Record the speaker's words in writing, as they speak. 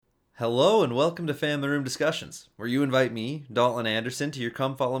Hello and welcome to Family Room Discussions, where you invite me, Dalton Anderson, to your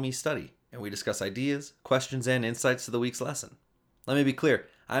Come Follow Me study, and we discuss ideas, questions, and insights to the week's lesson. Let me be clear,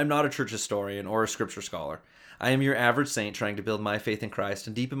 I am not a church historian or a scripture scholar. I am your average saint trying to build my faith in Christ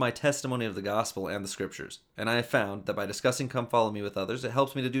and deepen my testimony of the gospel and the scriptures, and I have found that by discussing Come Follow Me with others, it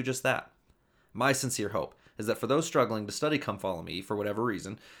helps me to do just that. My sincere hope is that for those struggling to study Come Follow Me for whatever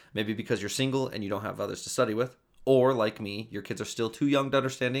reason, maybe because you're single and you don't have others to study with, or, like me, your kids are still too young to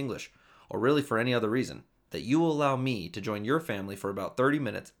understand English, or really for any other reason, that you will allow me to join your family for about 30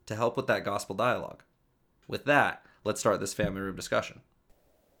 minutes to help with that gospel dialogue. With that, let's start this family room discussion.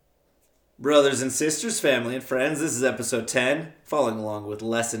 Brothers and sisters, family and friends, this is episode 10, following along with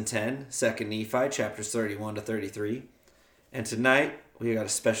lesson 10, 2 Nephi, chapters 31 to 33. And tonight, we got a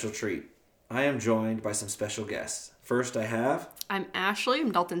special treat. I am joined by some special guests. First, I'm Ashley,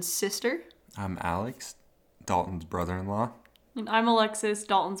 I'm Dalton's sister. I'm Alex, Dalton's brother-in-law. And I'm Alexis,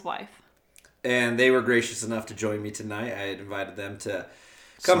 Dalton's wife. And they were gracious enough to join me tonight. I had invited them to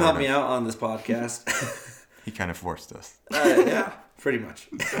come help me out on this podcast. He kind of forced us. Yeah, pretty much.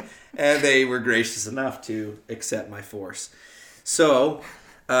 And they were gracious enough to accept my force. So,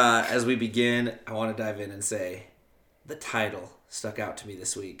 as we begin, I want to dive in and say the title stuck out to me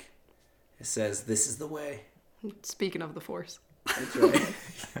this week. It says, "This is the way." Speaking of the Force. That's right.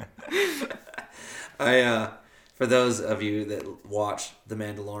 For those of you that watch The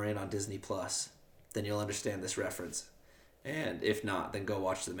Mandalorian on Disney Plus, then you'll understand this reference. And if not, then go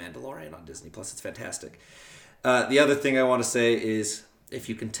watch The Mandalorian on Disney Plus. It's fantastic. The other thing I want to say is, if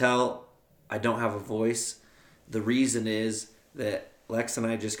you can tell, I don't have a voice. The reason is that Lex and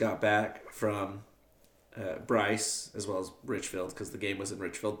I just got back from Bryce, as well as Richfield, because the game was in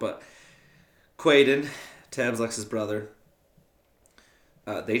Richfield. But Quaden, Tabs, Lex's brother,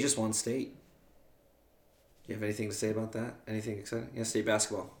 they just won state. You have anything to say about that? Anything exciting? Yeah, state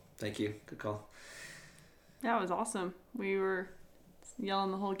basketball. Thank you. Good call. Yeah, it was awesome. We were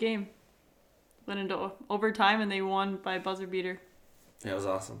yelling the whole game. Went into overtime and they won by buzzer beater. Yeah, it was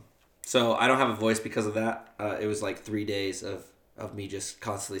awesome. So I don't have a voice because of that. It was like 3 days of me just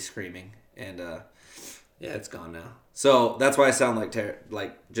constantly screaming. And yeah, it's gone now. So that's why I sound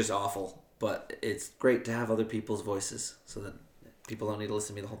like just awful. But it's great to have other people's voices so that people don't need to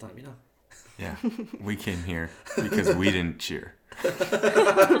listen to me the whole time, you know? Yeah, we came here because we didn't cheer.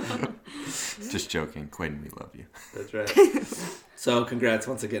 Just joking. Quaden, we love you. That's right. So congrats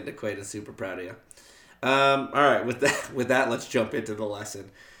once again to Quaden. Super proud of you. All right, with that, let's jump into the lesson.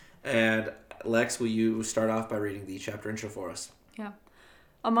 And Lex, will you start off by reading the chapter intro for us? Yeah.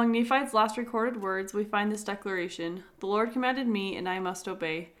 Among Nephi's last recorded words, we find this declaration: "The Lord commanded me, and I must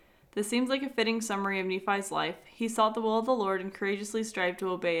obey." This seems like a fitting summary of Nephi's life. He sought the will of the Lord and courageously strived to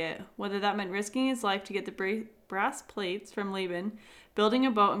obey it, whether that meant risking his life to get the brass plates from Laban, building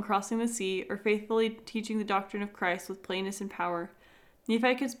a boat and crossing the sea, or faithfully teaching the doctrine of Christ with plainness and power.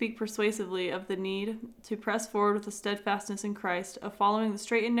 Nephi could speak persuasively of the need to press forward with a steadfastness in Christ, of following the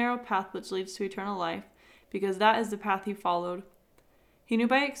straight and narrow path which leads to eternal life, because that is the path he followed. He knew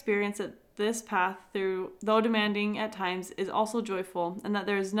by experience that this path, though demanding at times, is also joyful, and that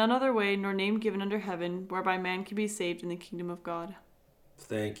there is none other way nor name given under heaven whereby man can be saved in the kingdom of God.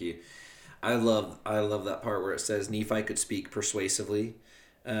 Thank you. I love that part where it says Nephi could speak persuasively,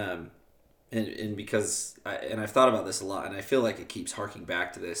 and because I've thought about this a lot, and I feel like it keeps harking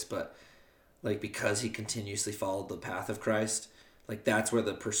back to this, but like because he continuously followed the path of Christ, like that's where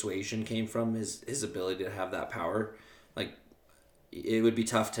the persuasion came from, his ability to have that power. Like it would be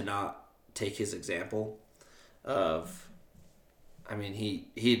tough to not take his example of, I mean, he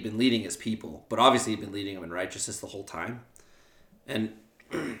had been leading his people, but obviously he'd been leading them in righteousness the whole time. And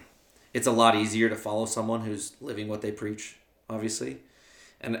it's a lot easier to follow someone who's living what they preach, obviously.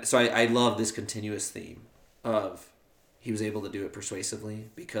 And so I love this continuous theme of he was able to do it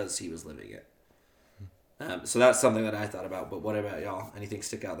persuasively because he was living it. So that's something that I thought about, but what about y'all? Anything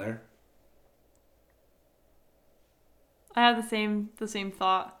stick out there? I had the same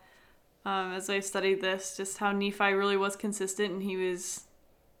thought as I studied this, just how Nephi really was consistent, and he was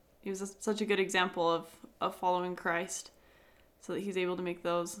such a good example of following Christ, so that he's able to make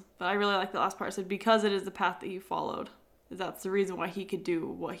those. But I really like the last part. It said, because it is the path that he followed. That's the reason why he could do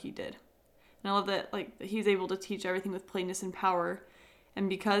what he did. And I love that, like, that he's able to teach everything with plainness and power. And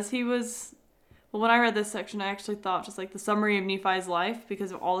because he was, well, when I read this section, I actually thought just like the summary of Nephi's life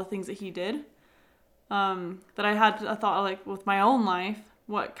because of all the things that he did. But I thought, like, with my own life,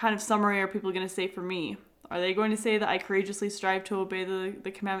 what kind of summary are people going to say for me? Are they going to say that I courageously strive to obey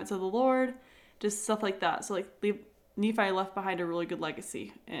the commandments of the Lord? Just stuff like that. So, like, Nephi left behind a really good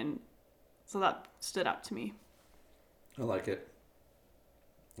legacy, and so that stood out to me. I like it.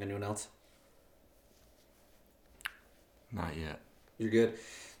 Anyone else? Not yet. You're good.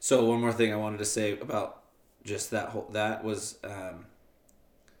 So one more thing I wanted to say about just that was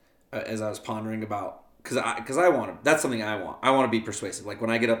as I was pondering about, because I want to, that's something I want to be persuasive. Like when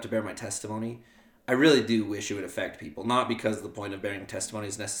I get up to bear my testimony, I really do wish it would affect people, not because the point of bearing testimony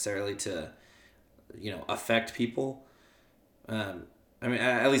is necessarily to affect people. I mean,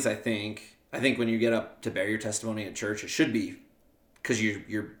 at least I think when you get up to bear your testimony at church, it should be because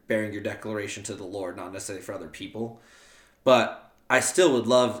you're bearing your declaration to the Lord, not necessarily for other people. But I still would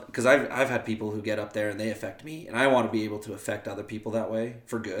love, because I've had people who get up there and they affect me, and I want to be able to affect other people that way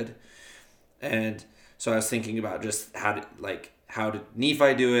for good. And so I was thinking about just how did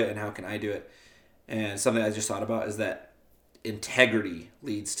Nephi do it and how can I do it? And something I just thought about is that integrity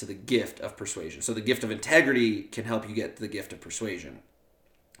leads to the gift of persuasion. So the gift of integrity can help you get the gift of persuasion.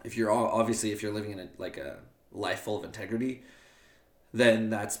 If you're living in a life full of integrity, then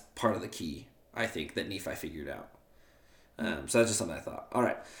that's part of the key, I think, that Nephi figured out. So that's just something I thought. All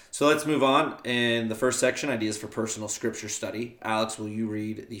right, so let's move on. In the first section, ideas for personal scripture study. Alex, will you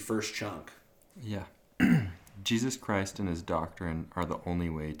read the first chunk? Yeah. Jesus Christ and his doctrine are the only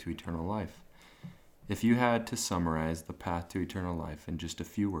way to eternal life. If you had to summarize the path to eternal life in just a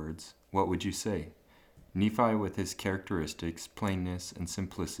few words, what would you say? Nephi, with his characteristics, plainness, and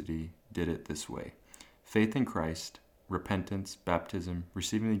simplicity, did it this way. Faith in Christ, repentance, baptism,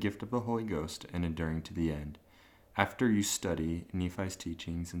 receiving the gift of the Holy Ghost, and enduring to the end. After you study Nephi's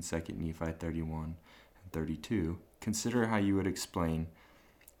teachings in 2 Nephi 31 and 32, consider how you would explain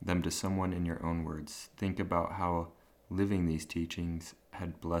them to someone in your own words. Think about how living these teachings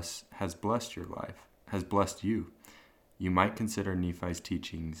has blessed your life, has blessed you. You might consider Nephi's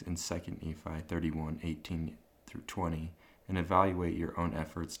teachings in 2 Nephi 31, 18 through 20, and evaluate your own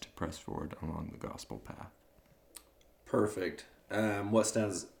efforts to press forward along the gospel path. Perfect.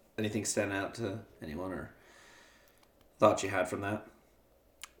 Anything stand out to anyone or thoughts you had from that?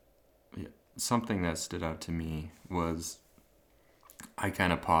 Yeah, something that stood out to me was I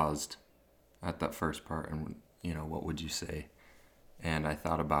kind of paused at that first part and, what would you say? And I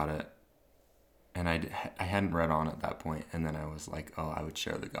thought about it, and I hadn't read on at that point, and then I was like, I would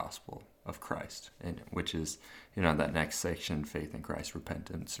share the gospel of Christ, and which is, that next section, faith in Christ,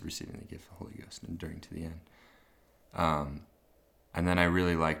 repentance, receiving the gift of the Holy Ghost, and enduring to the end. And then I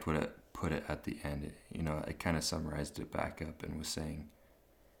really liked what it put it at the end. It kind of summarized it back up and was saying,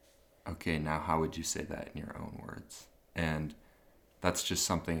 okay, now how would you say that in your own words? And that's just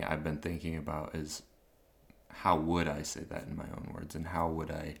something I've been thinking about, is how would I say that in my own words, and how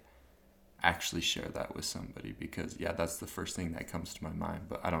would I actually share that with somebody? Because that's the first thing that comes to my mind,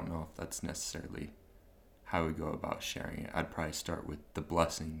 but I don't know if that's necessarily how I would go about sharing it. I'd probably start with the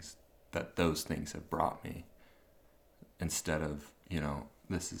blessings that those things have brought me, instead of,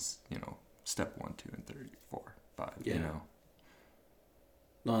 this is, step 1, 2, and 3, 4, 5,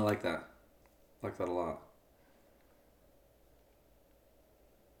 No, I like that. I like that a lot.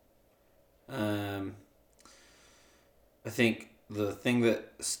 I think the thing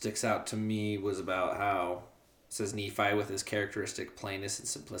that sticks out to me was about how it says Nephi with his characteristic plainness and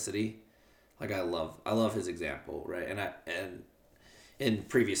simplicity. Like I love his example, right? And in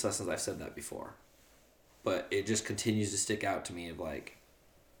previous lessons I've said that before, but it just continues to stick out to me of like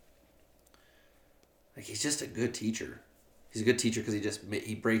he's just a good teacher. He's a good teacher because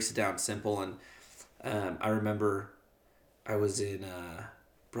he breaks it down simple. And I remember I was in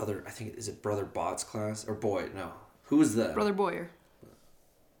Brother Bott's class or Boyd? No, who was the Brother Boyer?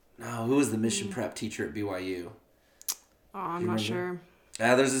 No, who was the mission prep teacher at BYU? Oh, I'm not sure.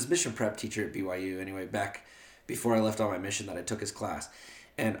 There's this mission prep teacher at BYU. Anyway, back before I left on my mission, that I took his class,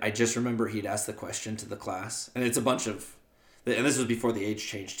 and I just remember he'd asked the question to the class, and it's a bunch of, and this was before the age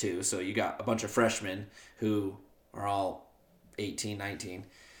change too. So you got a bunch of freshmen who are all 18, 19,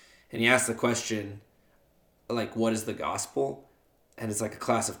 and he asked the question, like, what is the gospel? And it's like a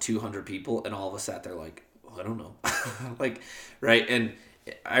class of 200 people, and all of us sat there like, I don't know. Like, right? And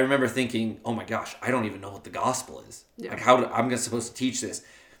I remember thinking, oh my gosh, I don't even know what the gospel is. Yeah. Like, I'm supposed to teach this?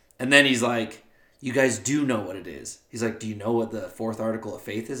 And then he's like, you guys do know what it is. He's like, do you know what the fourth article of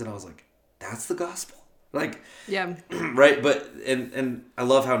faith is? And I was like, that's the gospel? Like, yeah. Right? But, and I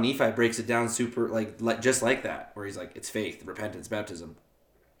love how Nephi breaks it down super, like just like that, where he's like, it's faith, repentance, baptism.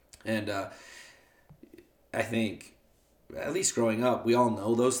 And I think, at least growing up, we all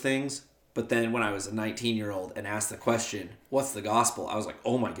know those things. But then when I was a 19-year-old and asked the question, what's the gospel? I was like,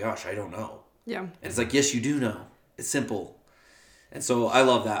 oh my gosh, I don't know. Yeah. And it's like, yes, you do know. It's simple. And so I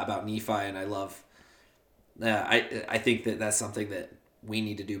love that about Nephi, and I love, I think that's something that we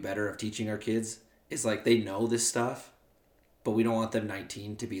need to do better of teaching our kids, is like they know this stuff, but we don't want them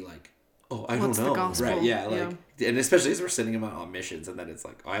 19 to be like, oh, I What's don't the know. gospel? Right, yeah, like, and especially as we're sending them out on missions, and then it's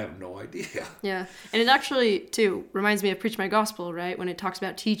like, I have no idea. Yeah. And it actually, too, reminds me of Preach My Gospel, right? When it talks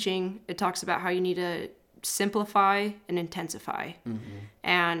about teaching, it talks about how you need to simplify and intensify.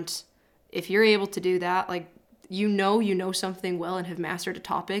 And if you're able to do that, like, you know something well and have mastered a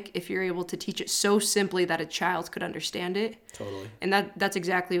topic, if you're able to teach it so simply that a child could understand it. Totally. And that's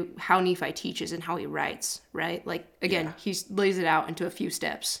exactly how Nephi teaches and how he writes, right? Like, again, he lays it out into a few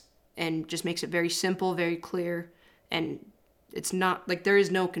steps and just makes it very simple, very clear. And it's not, like, there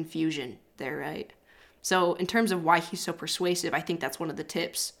is no confusion there, right? So in terms of why he's so persuasive, I think that's one of the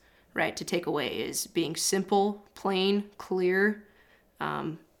tips, right, to take away is being simple, plain, clear.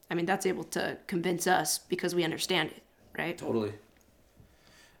 I mean, that's able to convince us because we understand it, right? Totally.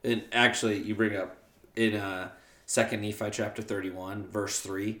 And actually, you bring up in 2 Nephi chapter 31, verse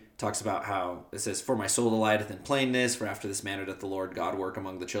 3, talks about how it says, "For my soul delighteth in plainness, for after this manner doth the Lord God work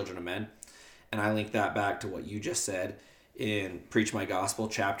among the children of men." And I link that back to what you just said in Preach My Gospel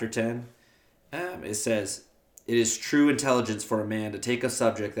chapter 10. It says, "It is true intelligence for a man to take a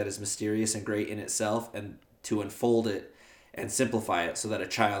subject that is mysterious and great in itself and to unfold it and simplify it so that a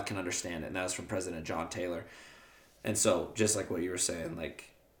child can understand it." And that was from President John Taylor. And so, just like what you were saying, like,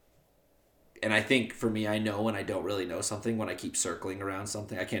 and I think for me, I know when I don't really know something, when I keep circling around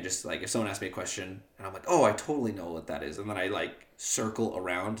something. I can't just, like, if someone asks me a question and I'm like, oh, I totally know what that is, and then I, like, circle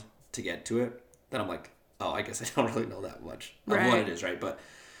around to get to it, then I'm like, oh, I guess I don't really know that much of what it is, right? But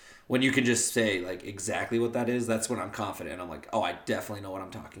when you can just say, like, exactly what that is, that's when I'm confident. I'm like, oh, I definitely know what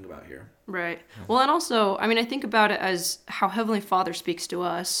I'm talking about here. Right. Well, and also, I mean, I think about it as how Heavenly Father speaks to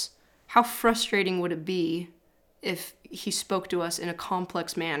us. How frustrating would it be if he spoke to us in a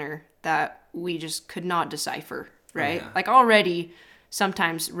complex manner that we just could not decipher, right? Oh, yeah. Like, already,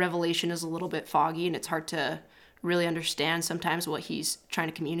 sometimes revelation is a little bit foggy and it's hard to really understand sometimes what he's trying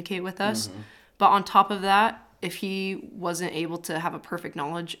to communicate with us. But on top of that, if he wasn't able to have a perfect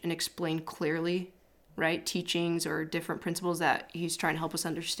knowledge and explain clearly, right, teachings or different principles that he's trying to help us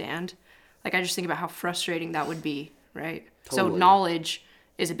understand, like, I just think about how frustrating that would be, right? So Totally. knowledge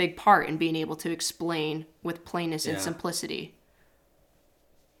is a big part in being able to explain with plainness and simplicity.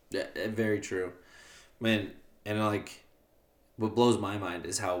 Yeah, very true. Man, and, like, what blows my mind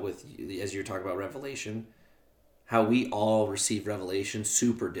is how, with, as you're talking about revelation, how we all receive revelation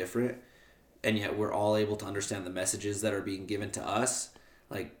super different, and yet we're all able to understand the messages that are being given to us.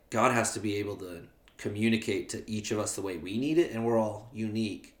 Like, God has to be able to communicate to each of us the way we need it, and we're all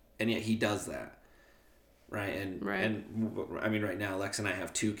unique, and yet he does that, right? And I mean, right now, Lex and I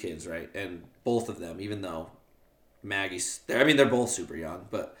have 2 kids, right? And both of them, even though Maggie's, they're both super young,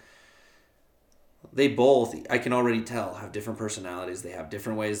 but they both, I can already tell, have different personalities. They have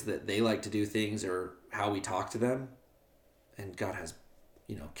different ways that they like to do things or how we talk to them. And God has,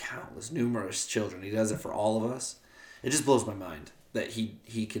 countless, numerous children. He does it for all of us. It just blows my mind that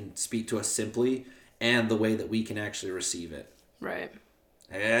he can speak to us simply and the way that we can actually receive it. Right.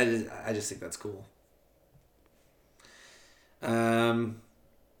 I just think that's cool.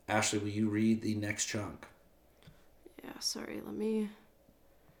 Ashley, will you read the next chunk? Yeah, sorry,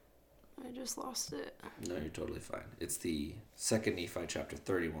 I just lost it. No, you're totally fine. It's the 2 Nephi chapter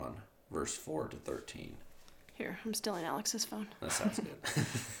 31, verse 4 to 13. Here, I'm still in Alex's phone. That sounds good.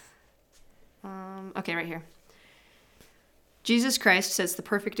 Okay, right here. Jesus Christ sets the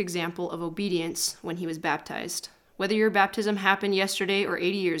perfect example of obedience when he was baptized. Whether your baptism happened yesterday or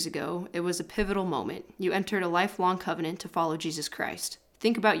 80 years ago, it was a pivotal moment. You entered a lifelong covenant to follow Jesus Christ.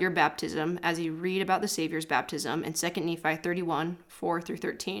 Think about your baptism as you read about the Savior's baptism in 2 Nephi 31, 4 through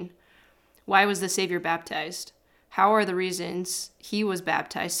 13. Why was the Savior baptized? How are the reasons he was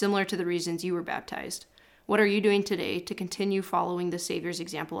baptized similar to the reasons you were baptized? What are you doing today to continue following the Savior's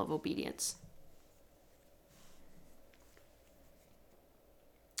example of obedience?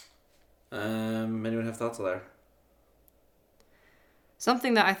 Anyone have thoughts there?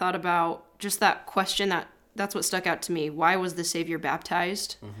 Something that I thought about, just that question, that's what stuck out to me. Why was the Savior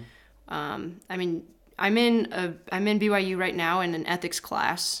baptized? Mm-hmm. I mean, I'm in BYU right now in an ethics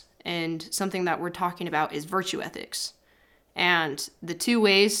class, and something that we're talking about is virtue ethics. And the 2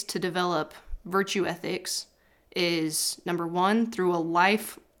 ways to develop virtue ethics is, number 1, through a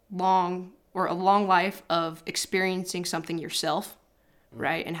long life of experiencing something yourself,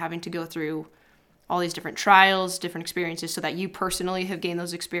 right? And having to go through all these different trials, different experiences, so that you personally have gained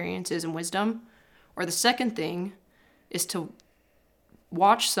those experiences and wisdom. Or the second thing is to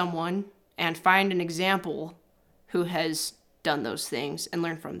watch someone and find an example who has done those things and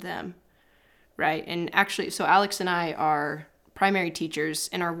learn from them, right? And actually, so Alex and I are primary teachers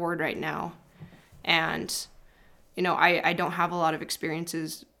in our ward right now. And I don't have a lot of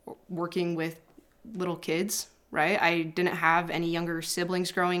experiences working with little kids, right? I didn't have any younger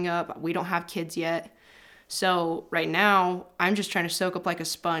siblings growing up. We don't have kids yet. So right now, I'm just trying to soak up like a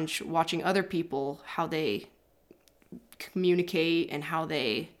sponge, watching other people, how they communicate and how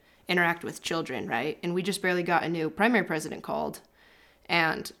they interact with children, right? And we just barely got a new primary president called.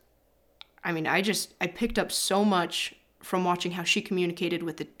 And I mean, I picked up so much from watching how she communicated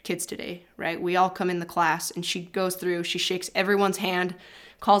with the kids today, right? We all come in the class and she goes through, she shakes everyone's hand,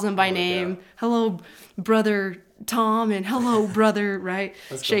 calls them by name. Yeah. Hello, brother Tom, and hello, brother, right?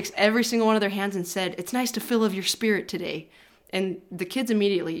 Shakes every single one of their hands and said, it's nice to feel of your spirit today. And the kids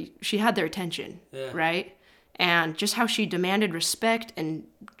immediately, she had their attention, right? And just how she demanded respect, and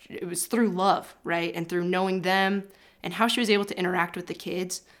it was through love, right? And through knowing them and how she was able to interact with the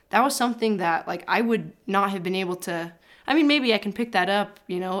kids. That was something that, like, I would not have been able to, I mean, maybe I can pick that up,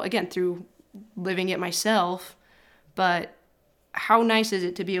 again, through living it myself, but how nice is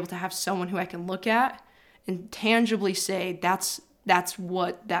it to be able to have someone who I can look at and tangibly say, that's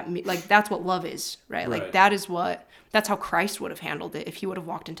what that's what love is, right? Like, that's how Christ would have handled it if he would have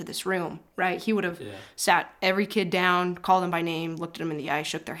walked into this room, right? He would have sat every kid down, called them by name, looked at them in the eye,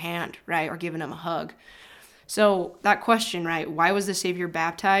 shook their hand, right? Or given them a hug. So that question, right? Why was the Savior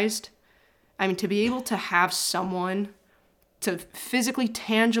baptized? I mean, to be able to have someone to physically,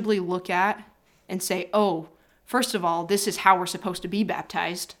 tangibly look at and say, oh, first of all, this is how we're supposed to be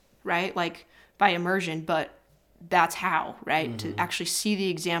baptized, right? Like by immersion, but that's how, right? Mm-hmm. To actually see the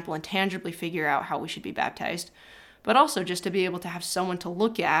example and tangibly figure out how we should be baptized. But also just to be able to have someone to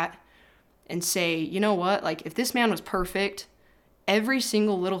look at and say, you know what? Like, if this man was perfect, every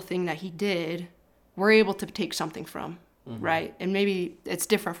single little thing that he did, we're able to take something from, right? And maybe it's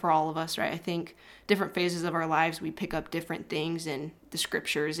different for all of us, right? I think different phases of our lives, we pick up different things in the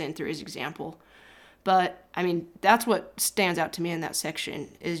scriptures and through his example. But, I mean, that's what stands out to me in that section,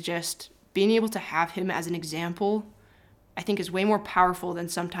 is just being able to have him as an example, I think is way more powerful than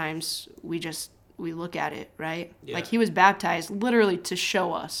sometimes we look at it, right? Yeah. Like, he was baptized literally to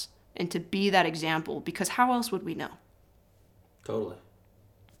show us and to be that example, because how else would we know? Totally.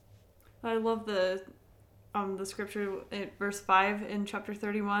 I love the scripture at verse 5 in chapter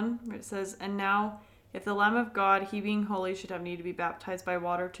 31, where it says, "And now, if the Lamb of God, he being holy, should have need to be baptized by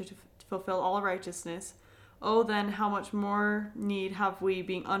water to fulfill all righteousness, oh, then how much more need have we,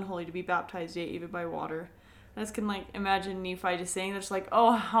 being unholy, to be baptized, yea, even by water?" I just can, like, imagine Nephi just saying that, just like,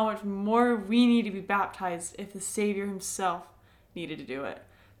 oh, how much more we need to be baptized if the Savior himself needed to do it.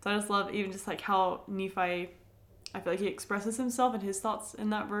 So I just love even just, like, how Nephi, I feel like he expresses himself and his thoughts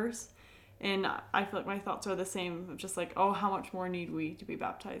in that verse. And I feel like my thoughts are the same, of just like, oh, how much more need we to be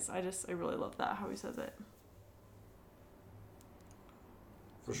baptized? I really love that, how he says it.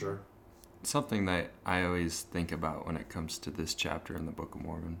 For sure. Something that I always think about when it comes to this chapter in the Book of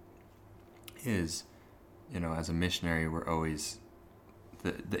Mormon is, as a missionary, we're always,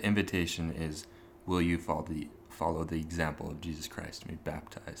 the invitation is, will you follow the example of Jesus Christ and be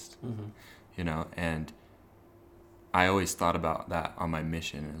baptized? Mm-hmm. And I always thought about that on my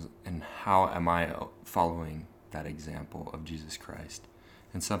mission, and how am I following that example of Jesus Christ?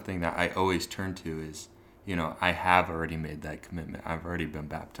 And something that I always turn to is, I have already made that commitment. I've already been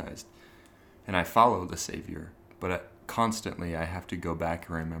baptized. And I follow the Savior, but constantly I have to go back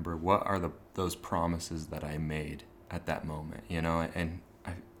and remember, what are those promises that I made at that moment, And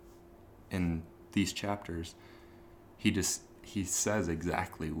in these chapters, he says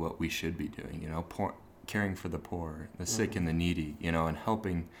exactly what we should be doing, caring for the poor, the sick, and the needy, and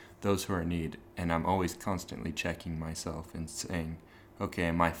helping those who are in need. And I'm always constantly checking myself and saying, okay,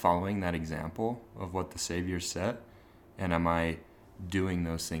 am I following that example of what the Savior set? And am I doing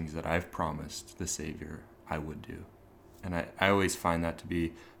those things that I've promised the Savior I would do? And I always find that to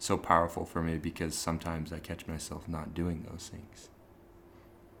be so powerful for me, because sometimes I catch myself not doing those things.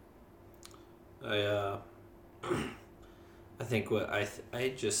 I think what I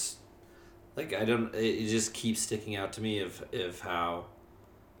just, like, it just keeps sticking out to me of how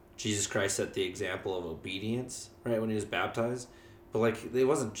Jesus Christ set the example of obedience, right, when he was baptized. But, like, it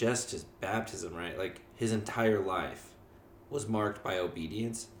wasn't just his baptism, right? Like, his entire life was marked by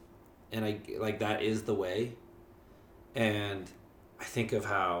obedience. And that is the way. And I think of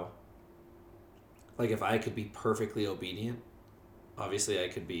how, like, if I could be perfectly obedient, obviously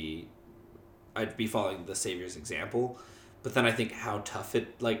I'd be following the Savior's example. But then I think how tough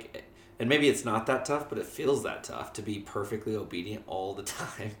and maybe it's not that tough, but it feels that tough to be perfectly obedient all the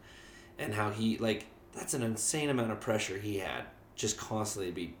time. And how he, that's an insane amount of pressure he had, just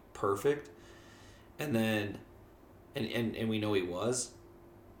constantly to be perfect. And then, and we know he was.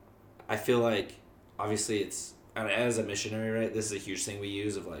 I feel like, obviously it's and as a missionary, right, this is a huge thing we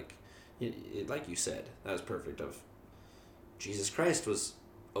use of like you said, that was perfect, of Jesus Christ was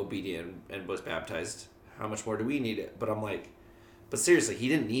obedient and was baptized. How much more do we need it? But I'm like, but seriously, he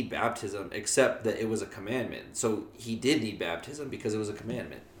didn't need baptism except that it was a commandment. So he did need baptism because it was a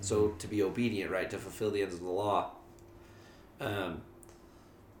commandment. So to be obedient, right, to fulfill the ends of the law.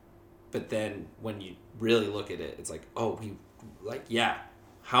 But then when you really look at it, it's like, oh,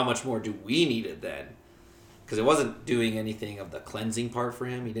 how much more do we need it then? Because it wasn't doing anything of the cleansing part for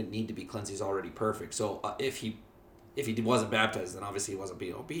him. He didn't need to be cleansed. He's already perfect. So if he wasn't baptized, then obviously he wasn't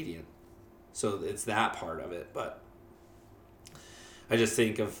being obedient. So it's that part of it. But I just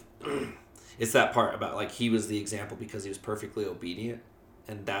think of it's that part about like he was the example because he was perfectly obedient,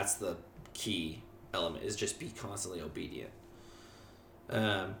 and that's the key element, is just be constantly obedient.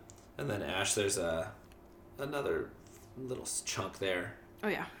 And then Ash, there's another little chunk there. Oh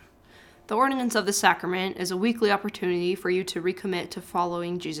yeah. The ordinance of the sacrament is a weekly opportunity for you to recommit to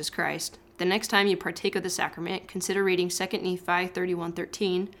following Jesus Christ. The next time you partake of the sacrament, consider reading 2 Nephi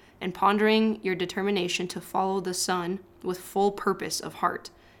 31:13 and pondering your determination to follow the Son with full purpose of heart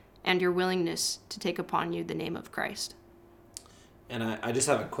and your willingness to take upon you the name of Christ. And I just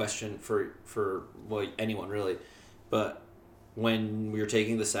have a question for well, anyone really, but when you're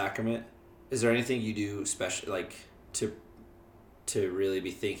taking the sacrament, is there anything you do special, like to really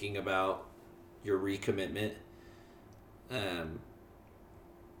be thinking about your recommitment? That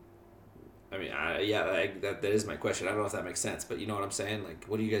is my question. I don't know if that makes sense, but you know what I'm saying? Like,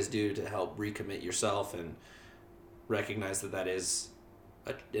 what do you guys do to help recommit yourself and recognize that is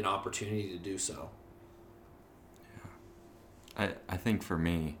an opportunity to do so? Yeah. I think for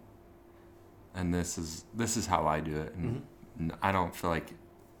me, and this is how I do it, and I don't feel like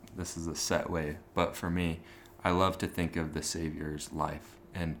this is a set way, but for me, I love to think of the Savior's life,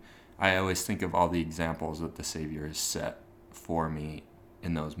 and I always think of all the examples that the Savior has set for me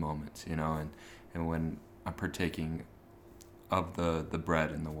in those moments, and when I'm partaking of the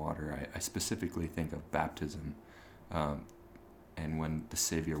bread and the water, I specifically think of baptism, and when the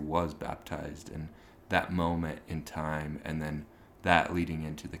Savior was baptized, and that moment in time, and then that leading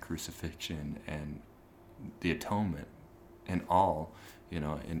into the crucifixion and the atonement, and all,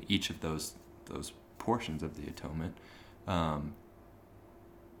 in each of those portions of the atonement, and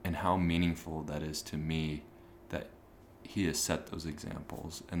how meaningful that is to me that he has set those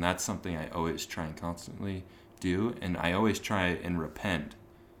examples. And that's something I always try and constantly do, and I always try and repent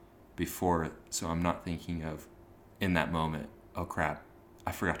before, so I'm not thinking of in that moment, oh crap,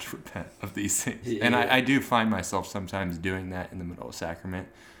 I forgot to repent of these things. Yeah. And I do find myself sometimes doing that in the middle of sacrament,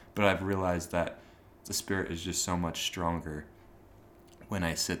 but I've realized that the Spirit is just so much stronger when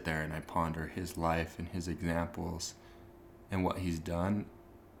I sit there and I ponder his life and his examples and what he's done.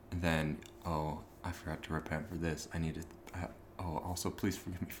 Then, I forgot to repent for this. I need to, also please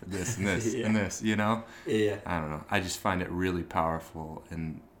forgive me for this and this and this, Yeah. I don't know. I just find it really powerful,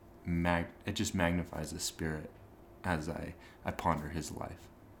 and it just magnifies the Spirit as I ponder his life.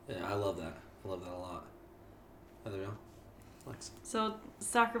 Yeah, I love that. I love that a lot. I don't know. Lex? So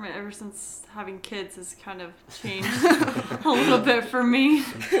sacrament, ever since having kids, has kind of changed a little bit for me.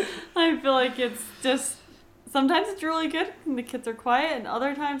 I feel like it's just, sometimes it's really good and the kids are quiet, and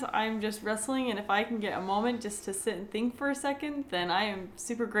other times I'm just wrestling, and if I can get a moment just to sit and think for a second, then I am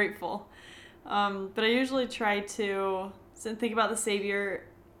super grateful. But I usually try to sit and think about the Savior.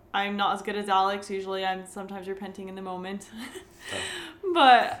 I'm not as good as Alex. Usually I'm sometimes repenting in the moment.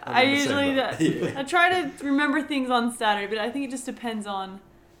 But I usually I try to remember things on Saturday, but I think it just depends on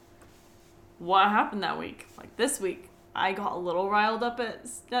what happened that week. Like this week, I got a little riled up at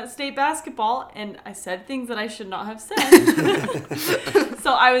state basketball, and I said things that I should not have said.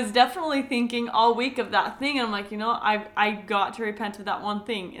 So I was definitely thinking all week of that thing, and I'm like, I got to repent of that one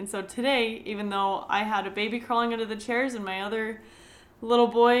thing. And so today, even though I had a baby crawling under the chairs and my other little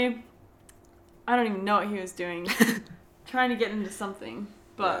boy, I don't even know what he was doing, trying to get into something,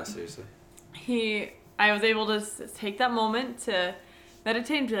 but yeah, seriously, I was able to take that moment to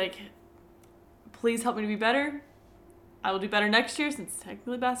meditate and be like, please help me to be better. I will do better next year, since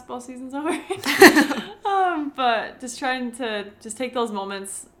technically basketball season's over. But just trying to just take those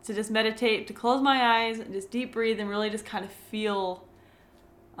moments to just meditate, to close my eyes and just deep breathe and really just kind of feel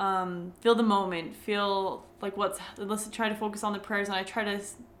the moment, feel like let's try to focus on the prayers, and I try to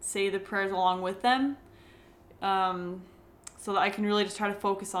say the prayers along with them, so that I can really just try to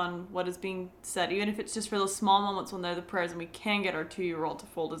focus on what is being said, even if it's just for those small moments when they're the prayers and we can get our 2-year-old to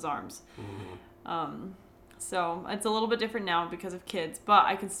fold his arms. Mm-hmm. So it's a little bit different now because of kids, but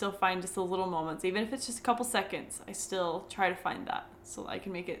I can still find just the little moments, even if it's just a couple seconds. I still try to find that so that I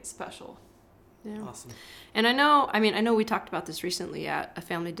can make it special. Yeah. Awesome. And I know we talked about this recently at a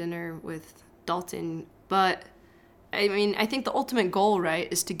family dinner with Dalton, but I mean, I think the ultimate goal, right,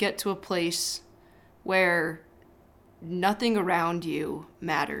 is to get to a place where nothing around you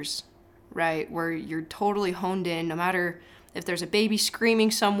matters, right? Where you're totally honed in, no matter if there's a baby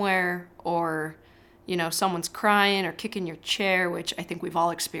screaming somewhere or, someone's crying or kicking your chair, which I think we've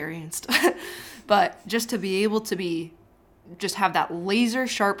all experienced. But just to be able to just have that laser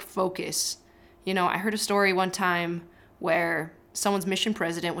sharp focus. I heard a story one time where someone's mission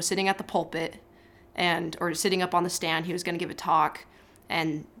president was sitting at the pulpit or sitting up on the stand. He was going to give a talk,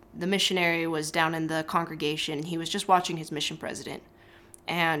 and the missionary was down in the congregation. He was just watching his mission president,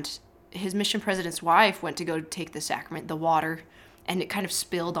 and his mission president's wife went to go take the sacrament, the water, and it kind of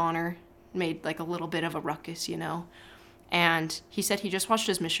spilled on her, made like a little bit of a ruckus, And he said he just watched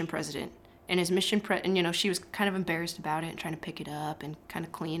his mission president, and his and she was kind of embarrassed about it and trying to pick it up and kind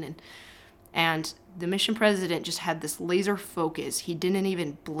of clean, and the mission president just had this laser focus. He didn't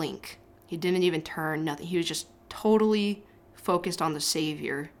even blink. He didn't even turn, nothing. He was just totally focused on the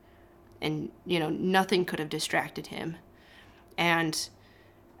Savior, and nothing could have distracted him. And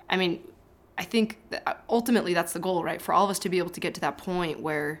I mean, I think that ultimately that's the goal, right? For all of us to be able to get to that point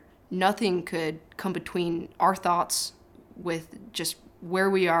where nothing could come between our thoughts with just where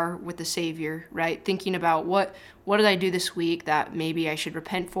we are with the Savior, right? Thinking about what did I do this week that maybe I should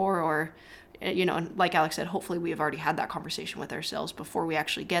repent for, or like Alex said, hopefully we have already had that conversation with ourselves before we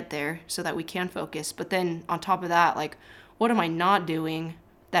actually get there so that we can focus. But then on top of that, like, what am I not doing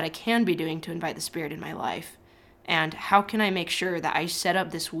that I can be doing to invite the Spirit in my life? And how can I make sure that I set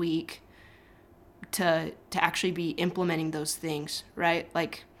up this week to actually be implementing those things, right?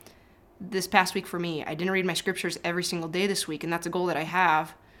 Like this past week for me, I didn't read my scriptures every single day this week, and that's a goal that I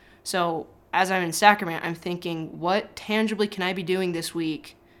have. So as I'm in sacrament, I'm thinking, what tangibly can I be doing this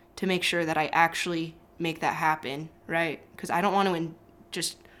week to make sure that I actually make that happen, right? Because I don't want to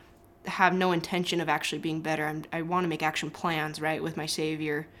just have no intention of actually being better. I want to make action plans, right, with my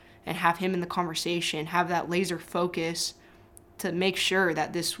Savior and have him in the conversation, have that laser focus to make sure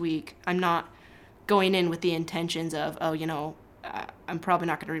that this week I'm not going in with the intentions of, I'm probably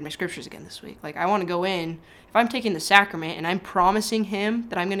not going to read my scriptures again this week. Like, I want to go in, if I'm taking the sacrament and I'm promising him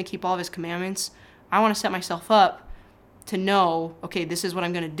that I'm going to keep all of his commandments, I want to set myself up to know, okay, this is what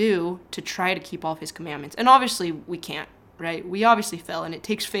I'm going to do to try to keep all of his commandments. And obviously we can't, right? We obviously fail, and it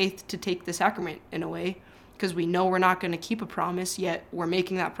takes faith to take the sacrament in a way, because we know we're not going to keep a promise, yet we're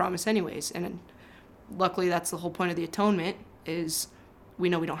making that promise anyways. And luckily that's the whole point of the atonement, is we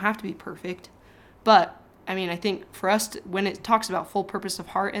know we don't have to be perfect. But I mean, I think for us, when it talks about full purpose of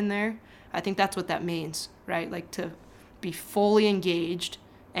heart in there, I think that's what that means, right? Like to be fully engaged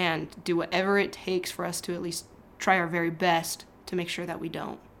and do whatever it takes for us to at least try our very best to make sure that we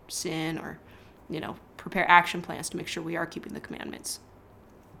don't sin, or, prepare action plans to make sure we are keeping the commandments.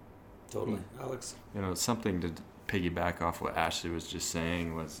 Totally. Alex? Something to piggyback off what Ashley was just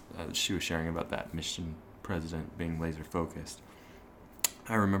saying was she was sharing about that mission president being laser focused.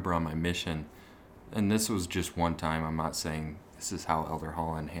 I remember on my mission, and this was just one time, I'm not saying this is how Elder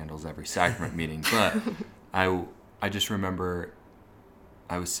Holland handles every sacrament meeting, but I just remember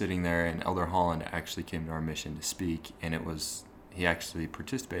I was sitting there and Elder Holland actually came to our mission to speak, and he actually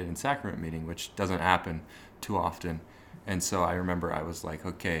participated in sacrament meeting, which doesn't happen too often. And so I remember I was like,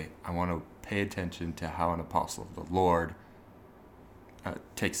 okay, I want to pay attention to how an apostle of the Lord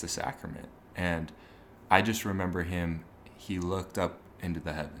takes the sacrament. And I just remember he looked up into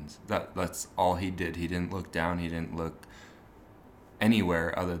the heavens. That's all he did. He didn't look down. He didn't look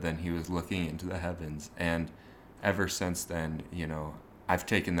anywhere other than he was looking into the heavens. And ever since then, I've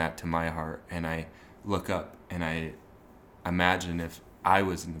taken that to my heart, and I look up and I imagine if I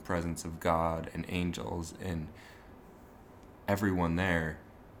was in the presence of God and angels and everyone there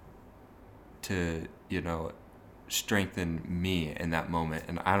to, strengthen me in that moment.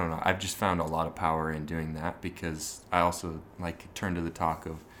 And I don't know, I've just found a lot of power in doing that, because I also turned to the talk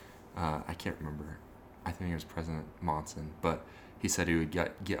of, I can't remember, I think it was President Monson, but he said he would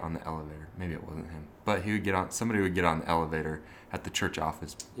get on the elevator. Maybe it wasn't him, but somebody would get on the elevator at the church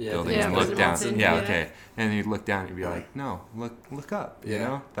office building and look down. Monson, okay. And he'd look down and he'd be like, no, look up,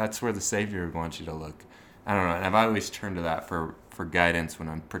 That's where the Savior wants you to look. I don't know. And I've always turned to that for guidance when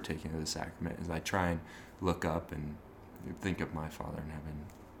I'm partaking of the sacrament, is I try and look up and think of my Father in heaven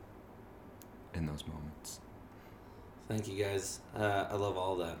in those moments. Thank you, guys. I love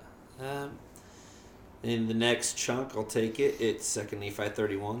all that. In the next chunk, I'll take it. It's 2 Nephi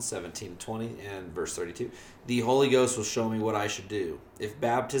 31, 17-20, and verse 32. The Holy Ghost will show me what I should do. If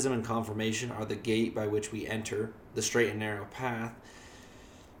baptism and confirmation are the gate by which we enter the straight and narrow path,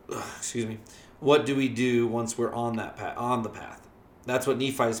 what do we do once we're on that path, on the path? That's what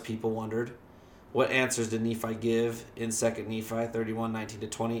Nephi's people wondered. What answers did Nephi give in 2 Nephi 31,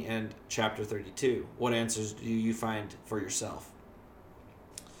 19-20 and chapter 32? What answers do you find for yourself?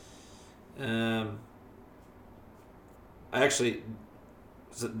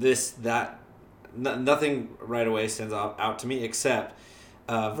 Nothing right away stands out to me except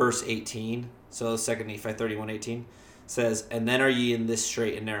verse 18. So 2 Nephi 31:18 says, "And then are ye in this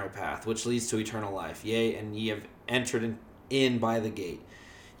straight and narrow path, which leads to eternal life. Yea, and ye have entered in by the gate.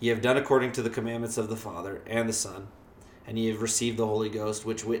 Ye have done according to the commandments of the Father and the Son, and ye have received the Holy Ghost,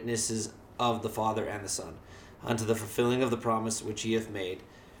 which witnesses of the Father and the Son, unto the fulfilling of the promise which ye have made,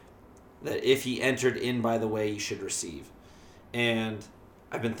 that if ye entered in by the way, ye should receive." And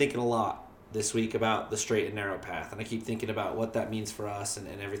I've been thinking a lot this week about the straight and narrow path, and I keep thinking about what that means for us and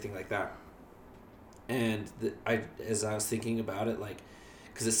everything like that. And as I was thinking about it, like,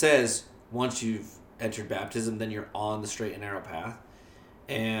 because it says once you've entered baptism, then you're on the straight and narrow path.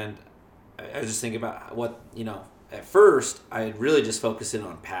 And I was just thinking about what, at first I had really just focused in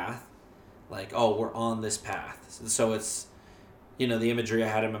on path, like, oh, we're on this path. So it's, the imagery I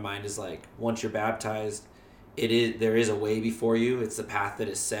had in my mind is like, once you're baptized, there is a way before you. It's the path that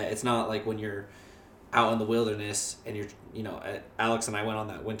is set. It's not like when you're out in the wilderness and Alex and I went on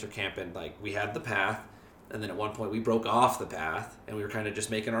that winter camp and like we had the path, and then at one point we broke off the path and we were kind of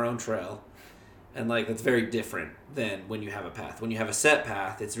just making our own trail. And like that's very different than when you have a path. When you have a set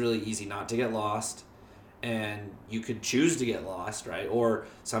path, it's really easy not to get lost, and you could choose to get lost, right? Or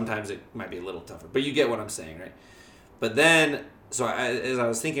sometimes it might be a little tougher, but you get what I'm saying, right? But then, as I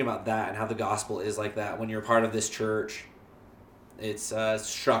was thinking about that and how the gospel is like that, when you're part of this church, it's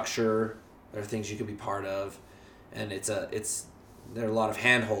structure. There are things you can be part of, and there are a lot of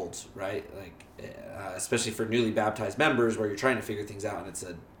handholds, right? Like especially for newly baptized members, where you're trying to figure things out,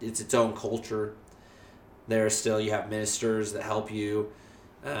 and it's its own culture. You have ministers that help you,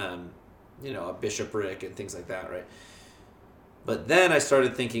 a bishopric and things like that, right? But then I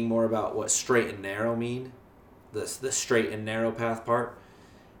started thinking more about what straight and narrow mean, the straight and narrow path part.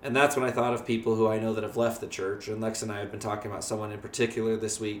 And that's when I thought of people who I know that have left the church. And Lex and I have been talking about someone in particular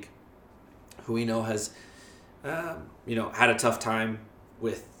this week who we know has, had a tough time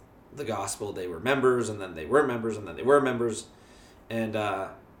with the gospel. They were members, and then they weren't members, and then they were members. And I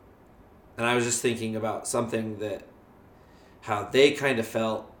was just thinking about something how they kind of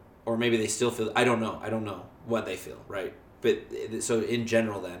felt, or maybe they still feel. I don't know what they feel, right? But so in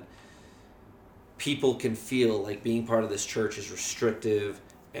general, then people can feel like being part of this church is restrictive,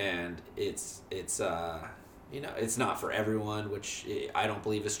 and it's not for everyone, which I don't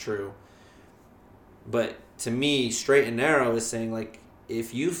believe is true. But to me, straight and narrow is saying, like,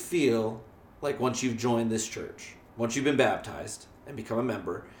 if you feel like once you've joined this church, once you've been baptized and become a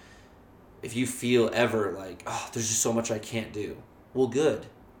member, if you feel ever like, oh, there's just so much I can't do, well, good.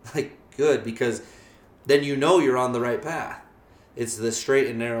 Like, good, because then you're on the right path. It's the straight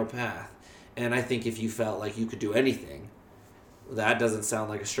and narrow path. And I think if you felt like you could do anything, that doesn't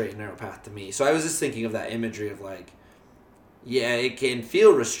sound like a straight and narrow path to me. So I was just thinking of that imagery of like, yeah, it can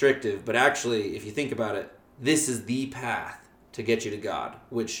feel restrictive, but actually, if you think about it, this is the path to get you to God,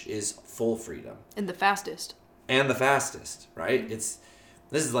 which is full freedom. And the fastest. Right? This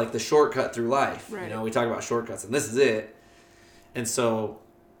is like the shortcut through life. Right. We talk about shortcuts, and this is it. And so,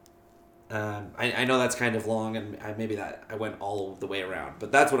 I know that's kind of long, and maybe that I went all the way around,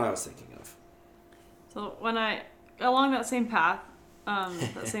 but that's what I was thinking of. So along that same path,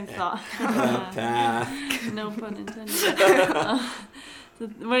 that same thought. Path. No pun intended. So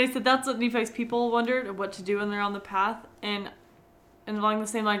when he said that's what Nephi's people wondered, what to do when they're on the path, and along the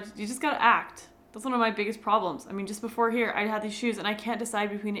same line, you just gotta act. That's one of my biggest problems. I mean, just before here, I had these shoes, and I can't decide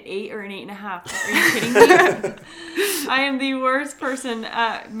between an 8 or an 8.5. Are you kidding me? I am the worst person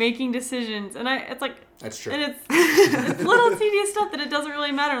at making decisions, and it's like that's true. And it's little tedious stuff that it doesn't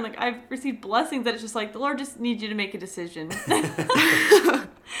really matter. And like I've received blessings that it's just like the Lord just needs you to make a decision.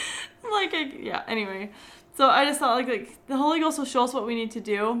 Anyway. So I just thought like the Holy Ghost will show us what we need to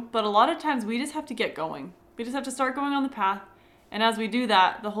do, but a lot of times we just have to get going. We just have to start going on the path. And as we do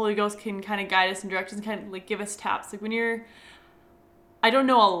that, the Holy Ghost can kind of guide us in directions and kind of like give us taps. Like I don't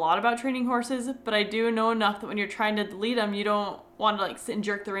know a lot about training horses, but I do know enough that when you're trying to lead them, you don't want to like sit and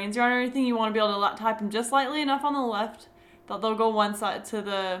jerk the reins around or anything. You want to be able to tap them just lightly enough on the left that they'll go one side tap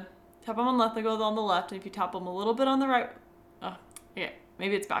them on the left, they'll go on the left. And if you tap them a little bit on the right,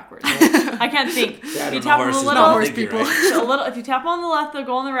 maybe it's backwards. I can't think. If you tap them a little, horse people. Right. If you tap them on the left, they'll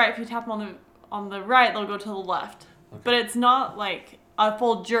go on the right. If you tap them on the right, they'll go to the left. Okay. But it's not like a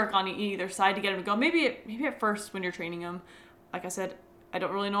full jerk on either side to get them to go. Maybe at first when you're training them, like I said, I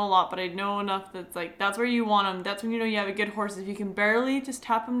don't really know a lot, but I know enough that's like, that's where you want them. That's when you know you have a good horse. If you can barely just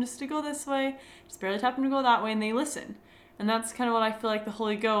tap them just to go this way, just barely tap them to go that way, and they listen. And that's kind of what I feel like the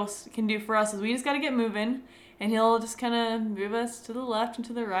Holy Ghost can do for us, is we just got to get moving, and he'll just kind of move us to the left and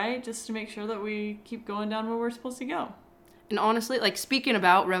to the right just to make sure that we keep going down where we're supposed to go. And honestly, like, speaking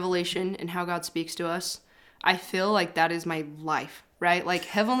about revelation and how God speaks to us, I feel like that is my life, right? Like,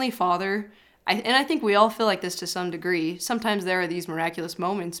 Heavenly Father, I think we all feel like this to some degree. Sometimes there are these miraculous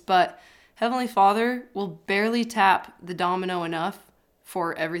moments, but Heavenly Father will barely tap the domino enough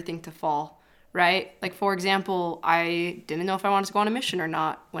for everything to fall, right? Like, for example, I didn't know if I wanted to go on a mission or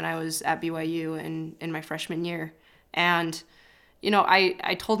not when I was at BYU in my freshman year. And, you know,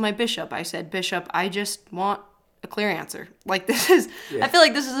 I told my bishop, I said, Bishop, I just want a clear answer. Like, this is, I feel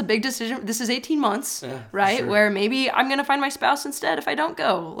like this is a big decision. This is 18 months, right? Sure. Where maybe I'm going to find my spouse instead if I don't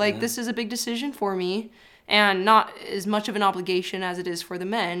go. Like, this is a big decision for me, and not as much of an obligation as it is for the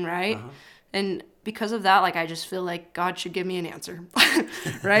men, right? And because of that, like, I just feel like God should give me an answer,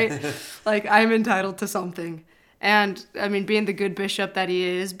 right? Like, I'm entitled to something. And, I mean, being the good bishop that he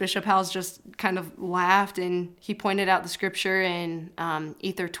is, Bishop Hal's just kind of laughed, and he pointed out the scripture in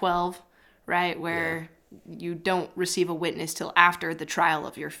Ether 12, right, where you don't receive a witness till after the trial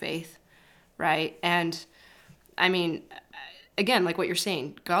of your faith, right? And, I mean, again, like what you're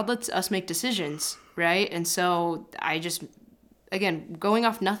saying, God lets us make decisions, right? And so I just, again, going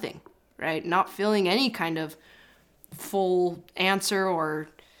off nothing, right? Not feeling any kind of full answer or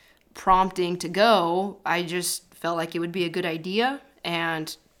prompting to go. I just felt like it would be a good idea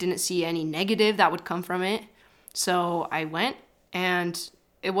and didn't see any negative that would come from it. So I went, and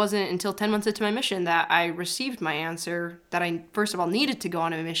it wasn't until 10 months into my mission that I received my answer that I, first of all, needed to go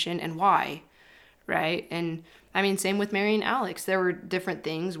on a mission and why, right? And I mean, same with Mary and Alex. There were different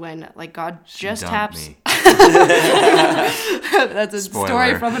things when, like, God just taps. That's a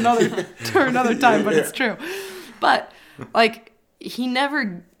story from another time, but it's true. But, like, he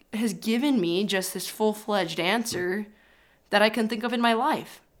never has given me just this full-fledged answer that I can think of in my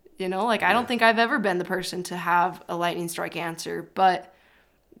life. You know, like, I don't think I've ever been the person to have a lightning strike answer, but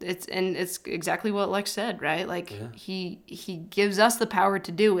it's exactly what Lex said, right? Like, he gives us the power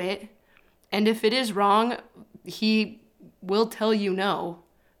to do it, and if it is wrong, he will tell you no,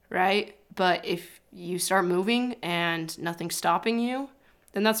 right? But if you start moving and nothing's stopping you,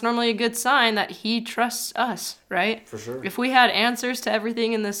 then that's normally a good sign that he trusts us, right? For sure. If we had answers to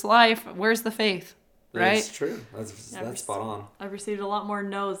everything in this life, where's the faith, right? That's true. That's spot on. I've received a lot more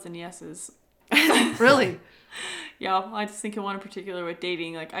no's than yeses. Really? Yeah, I just think of one in particular with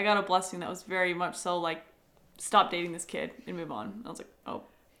dating. Like, I got a blessing that was very much so, like, stop dating this kid and move on. I was like, oh,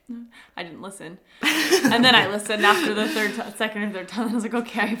 I didn't listen. And then I listened after the second or third time. I was like,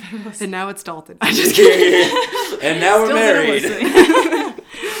 okay, I better listen. And now it's Dalton. I just kidding. And now we're married.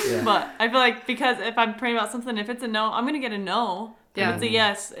 But I feel like, because if I'm praying about something, if it's a no, I'm going to get a no. If it's a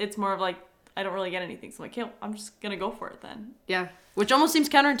yes, it's more of like, I don't really get anything. So I'm like, okay, I'm just going to go for it then. Yeah. Which almost seems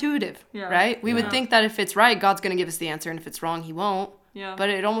counterintuitive, right? We would think that if it's right, God's going to give us the answer, and if it's wrong, he won't. Yeah. But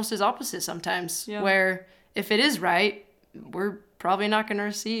it almost is opposite sometimes, where if it is right, we're probably not going to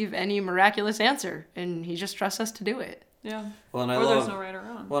receive any miraculous answer, and he just trusts us to do it. Yeah. Well, and there's no right or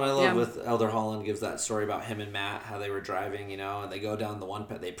wrong. Well, and I love with Elder Holland gives that story about him and Matt, how they were driving, you know, and they go down the one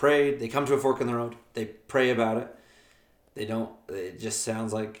path. They prayed. They come to a fork in the road. They pray about it. They don't. It just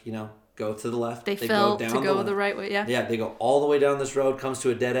sounds like, you know, go to the left. They felt go down to go the right way. Yeah. Yeah. They go all the way down this road, comes to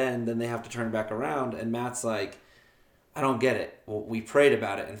a dead end, then they have to turn back around. And Matt's like, I don't get it. Well, we prayed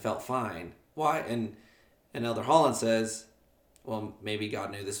about it and felt fine. Why? And Elder Holland says, well, maybe God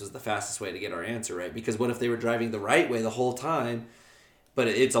knew this was the fastest way to get our answer, right? Because what if they were driving the right way the whole time, but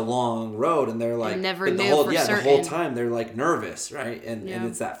it's a long road, and they're like, never knew for certain. The whole time they're like nervous, right? And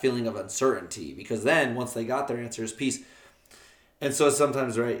it's that feeling of uncertainty, because then once they got their answer is peace. And so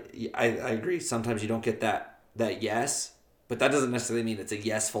sometimes, right, I agree. Sometimes you don't get that yes, but that doesn't necessarily mean it's a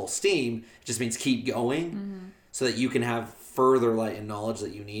yes full steam. It just means keep going, so that you can have further light and knowledge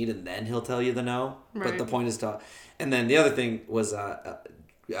that you need, and then he'll tell you the no. Right. But the point is to. And then the other thing was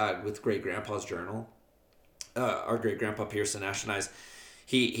with Great Grandpa's journal. Our Great Grandpa Pearson Ashenize,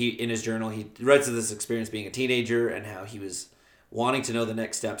 he in his journal he writes of this experience being a teenager and how he was wanting to know the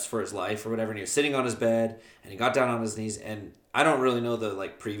next steps for his life or whatever, and he was sitting on his bed and he got down on his knees, and I don't really know the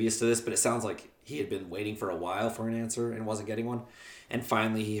previous to this, but it sounds like he had been waiting for a while for an answer and wasn't getting one, and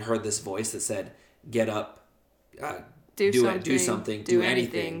finally he heard this voice that said, "Get up, do something, do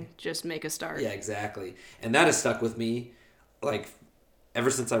anything, just make a start." Yeah, exactly. And that has stuck with me, like, ever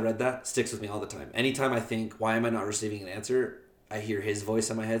since I read that, sticks with me all the time. Anytime I think, why am I not receiving an answer, I hear his voice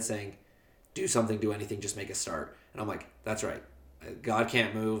in my head saying, do something, do anything, just make a start. And I'm like, that's right. God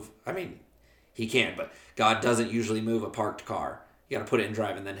can't move. I mean, he can, but God doesn't usually move a parked car. You got to put it in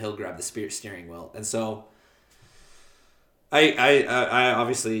drive, and then he'll grab the steering wheel. And so, I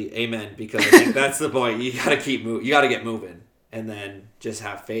obviously amen, because I think that's the point. You got to keep moving. You got to get moving, and then just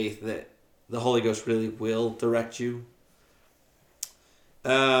have faith that the Holy Ghost really will direct you.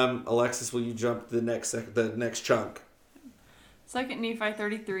 Alexis, will you jump to the next chunk? 2 Nephi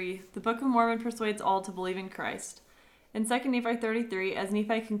 33, the Book of Mormon persuades all to believe in Christ. In 2 Nephi 33, as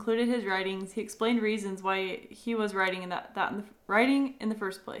Nephi concluded his writings, he explained reasons why he was writing in the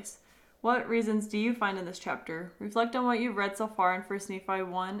first place. What reasons do you find in this chapter? Reflect on what you've read so far in 1 Nephi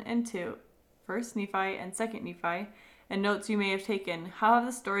 1 and 2, 1 Nephi and 2 Nephi, and notes you may have taken. How have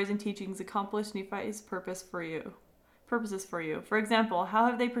the stories and teachings accomplished Nephi's purposes for you? For example, how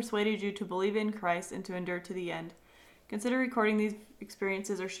have they persuaded you to believe in Christ and to endure to the end? Consider recording these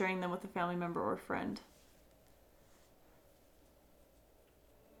experiences or sharing them with a family member or friend.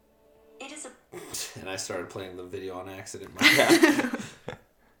 And I started playing the video on accident. My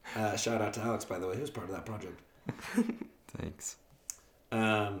cat. Shout out to Alex, by the way, who was part of that project. Thanks.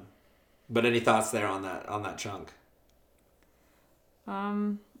 But any thoughts there on that chunk?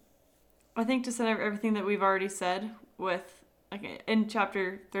 I think just in everything that we've already said with, like, in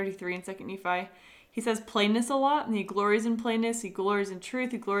chapter 33 in 2 Nephi, he says plainness a lot, and he glories in plainness, he glories in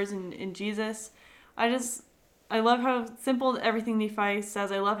truth, he glories in Jesus. I love how simple everything Nephi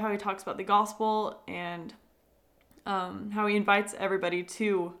says. I love how he talks about the gospel and how he invites everybody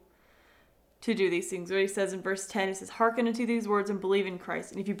to do these things. What he says in verse 10, he says, "Hearken unto these words and believe in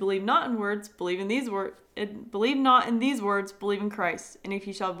Christ. And if you believe not in words, believe in these words. Believe not in these words, believe in Christ. And if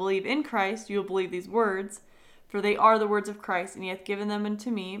you shall believe in Christ, you will believe these words, for they are the words of Christ, and he hath given them unto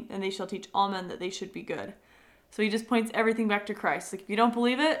me, and they shall teach all men that they should be good." So he just points everything back to Christ. Like, if you don't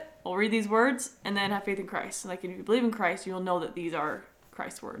believe it, well, read these words and then have faith in Christ. Like, if you believe in Christ, you'll know that these are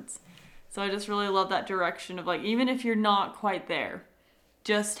Christ's words. So I just really love that direction of, like, even if you're not quite there,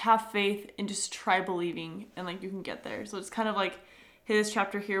 just have faith and just try believing, and, like, you can get there. So it's kind of like his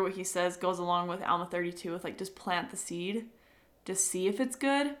chapter here, what he says goes along with Alma 32 with, like, just plant the seed, just see if it's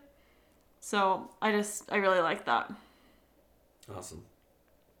good. So I really like that. Awesome.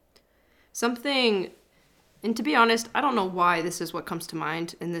 And to be honest, I don't know why this is what comes to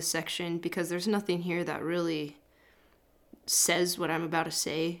mind in this section, because there's nothing here that really says what I'm about to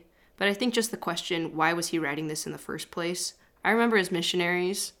say. But I think just the question, why was he writing this in the first place? I remember as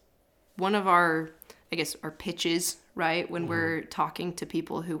missionaries, one of our pitches, right, when we're talking to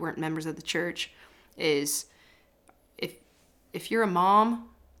people who weren't members of the church is, if you're a mom,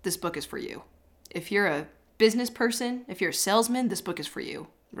 this book is for you. If you're a business person, if you're a salesman, this book is for you,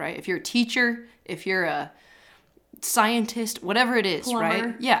 right? If you're a teacher, if you're a scientist, whatever it is, plumber.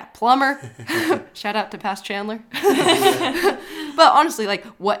 Right? Yeah, plumber. Shout out to Past Chandler. But honestly, like,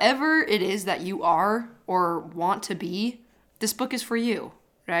 whatever it is that you are or want to be, this book is for you,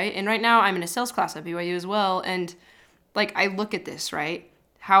 right? And right now I'm in a sales class at BYU as well, and, like, I look at this, right?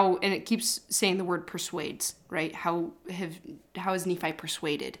 And it keeps saying the word persuades, right? How is Nephi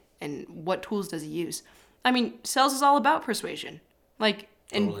persuaded, and what tools does he use? I mean, sales is all about persuasion. Like,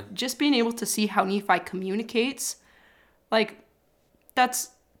 and Totally. Just being able to see how Nephi communicates, like,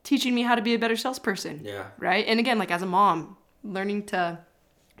 that's teaching me how to be a better salesperson. Yeah. Right? And again, like, as a mom, learning to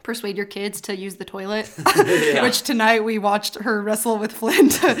persuade your kids to use the toilet, Yeah. which tonight we watched her wrestle with Flynn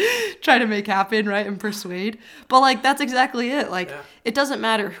to try to make happen, right? And persuade. But, like, that's exactly it. Like, Yeah. It doesn't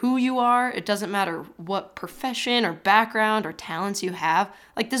matter who you are. It doesn't matter what profession or background or talents you have.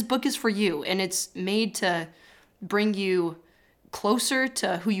 Like, this book is for you, and it's made to bring you closer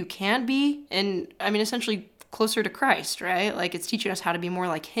to who you can be, and, I mean, essentially closer to Christ, right? Like, it's teaching us how to be more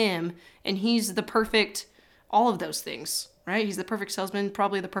like him, and he's the perfect, all of those things, right? He's the perfect salesman,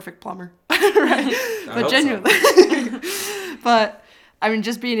 probably the perfect plumber, right? But genuinely. But, I mean,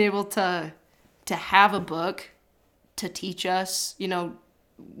 just being able to have a book to teach us, you know,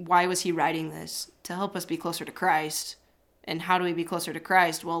 why was he writing this? To help us be closer to Christ. And how do we be closer to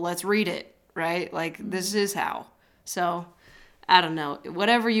Christ? Well, let's read it, right? Like, this is how. So, I don't know.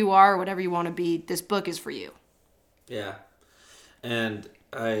 Whatever you are, whatever you want to be, this book is for you. Yeah. And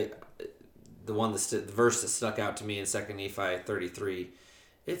the verse that stuck out to me in 2 Nephi 33,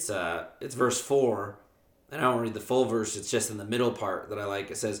 it's verse 4, and I don't read the full verse, it's just in the middle part that I like.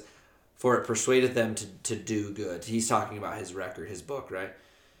 It says, "For it persuaded them to do good." He's talking about his record, his book, right?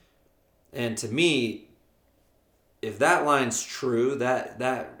 And to me, if that line's true, that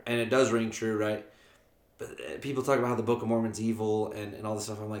and it does ring true, right? But people talk about how the Book of Mormon's evil and all this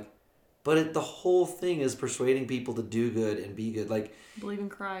stuff. I'm like, But the whole thing is persuading people to do good and be good. Like, Believe in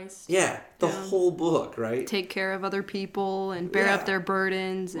Christ. yeah, the whole book, right? Take care of other people and bear up their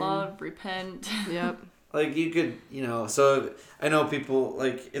burdens. Love, repent. Yep. Like, you could, so I know people,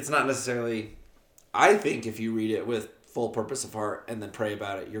 like, it's not necessarily, I think if you read it with full purpose of heart and then pray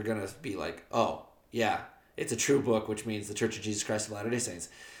about it, you're going to be like, oh, yeah, it's a true book, which means the Church of Jesus Christ of Latter-day Saints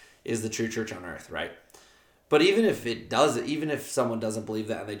is the true church on earth, right? But even if someone doesn't believe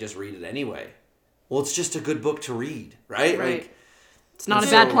that and they just read it anyway, well, it's just a good book to read, right? Right. Like, It's not a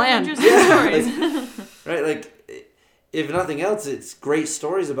bad plan. Right? Like, if nothing else, it's great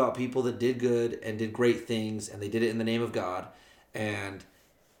stories about people that did good and did great things, and they did it in the name of God, and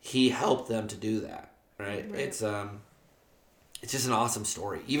He helped them to do that, right? It's just an awesome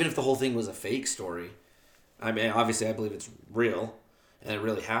story. Even if the whole thing was a fake story, I mean, obviously I believe it's real, and it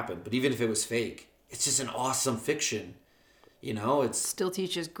really happened, but even if it was fake, it's just an awesome fiction, It's Still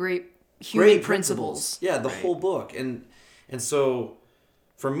teaches great human principles. Yeah, the whole book. And so,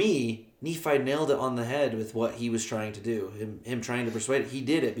 for me, Nephi nailed it on the head with what he was trying to do. Him trying to persuade it. He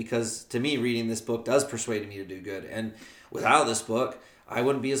did it because, to me, reading this book does persuade me to do good. And without this book, I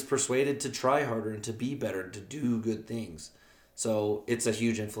wouldn't be as persuaded to try harder and to be better and to do good things. So it's a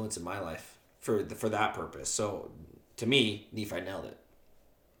huge influence in my life for that purpose. So, to me, Nephi nailed it.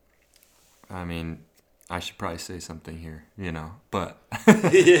 I mean, I should probably say something here, but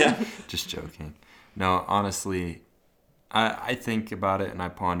Yeah. just joking. No, honestly, I think about it and I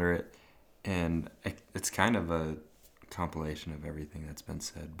ponder it, and it's kind of a compilation of everything that's been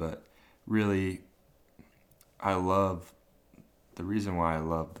said. But really, the reason why I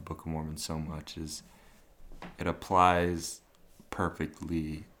love the Book of Mormon so much is it applies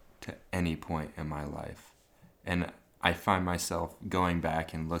perfectly to any point in my life. And I find myself going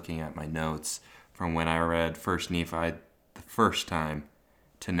back and looking at my notes from when I read First Nephi the first time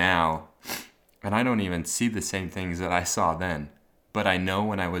to now, and I don't even see the same things that I saw then. But I know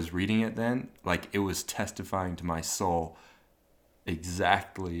when I was reading it then, like, it was testifying to my soul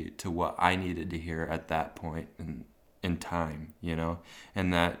exactly to what I needed to hear at that point in time,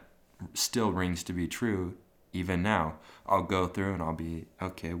 and that still rings to be true even now. I'll go through and I'll be,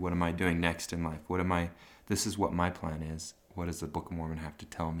 okay, what am I doing next in life? This is what my plan is. What does the Book of Mormon have to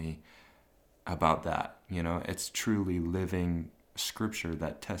tell me about that? It's truly living scripture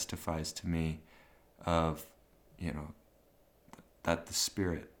that testifies to me of, that the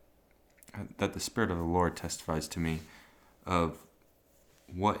Spirit of the Lord testifies to me of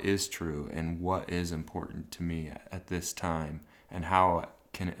what is true and what is important to me at this time, and how it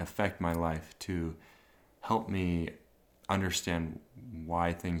can affect my life to help me understand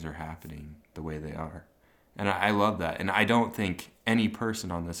why things are happening the way they are. And I love that. And I don't think any person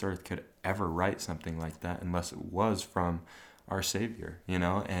on this earth could ever write something like that unless it was from our Savior,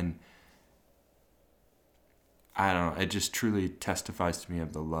 And I don't know, it just truly testifies to me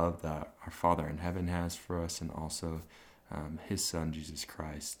of the love that our Father in heaven has for us, and also His Son, Jesus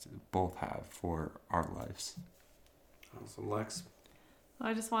Christ, both have for our lives. Awesome, Lex.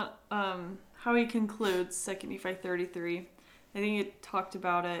 I just want how he concludes 2 Nephi 33. I think it talked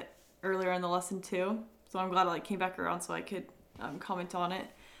about it earlier in the lesson too, so I'm glad I came back around so I could comment on it.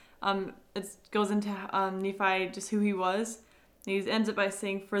 It goes into Nephi, just who he was. He ends it by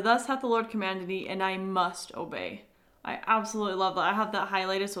saying, "For thus hath the Lord commanded me, and I must obey." I absolutely love that. I have that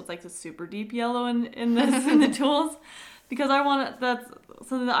highlighted, so it's like the super deep yellow in the tools, because that's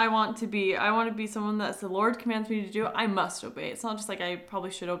something that I want to be. I want to be someone that the Lord commands me to do, I must obey. It's not just like I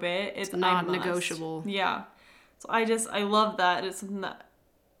probably should obey it. It's not I must. negotiable. Yeah. So I love that. It's something that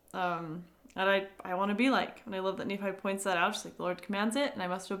that I want to be like. And I love that Nephi points that out. Just like the Lord commands it, and I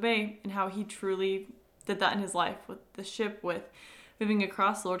must obey. And how he truly did that in his life with the ship, with moving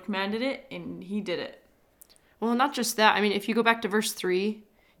across. The Lord commanded it, and he did it. Well, not just that. I mean, if you go back to verse 3,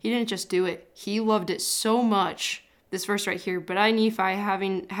 he didn't just do it. He loved it so much. This verse right here, "But I, Nephi,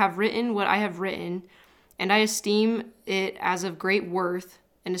 have written what I have written, and I esteem it as of great worth,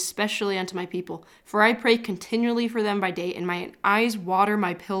 and especially unto my people. For I pray continually for them by day, and my eyes water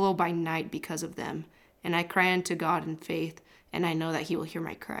my pillow by night because of them. And I cry unto God in faith, and I know that he will hear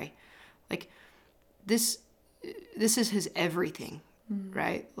my cry." Like, this is his everything,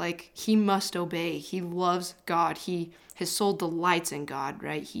 right? Like, he must obey. He loves God. His soul delights in God,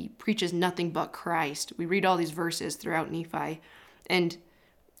 right? He preaches nothing but Christ. We read all these verses throughout Nephi, and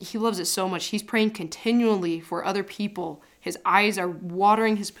he loves it so much. He's praying continually for other people. His eyes are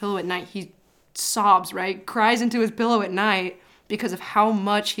watering his pillow at night. He sobs, right? Cries into his pillow at night because of how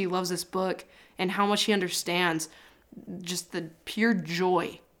much he loves this book and how much he understands just the pure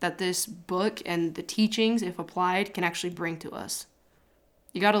joy that this book and the teachings, if applied, can actually bring to us.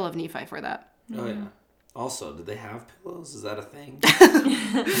 You gotta love Nephi for that. Oh yeah. Also, did they have pillows? Is that a thing?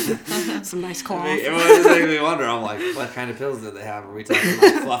 Some nice cloth. It just makes me wonder. I'm like, what kind of pillows did they have? Are we talking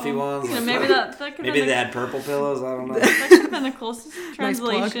like fluffy ones? Yeah, Like, maybe that could maybe have they had purple pillows. I don't know. that could have been the closest plug.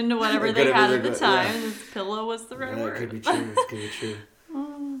 translation to whatever It they could have had been at the yeah. time. This pillow was the right Yeah, word. it could be true. It could be true.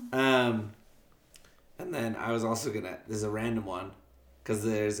 And then I was also gonna. There's a random one, because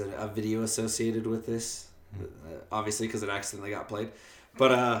there's a video associated with this. Obviously, because it accidentally got played.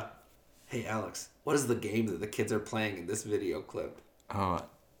 But hey Alex, what is the game that the kids are playing in this video clip? Oh,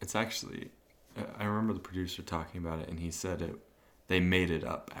 it's actually, I remember the producer talking about it, and he said they made it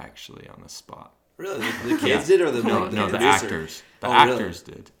up actually on the spot. Really, the kids did, or the No, the the producer? actors. The Oh, actors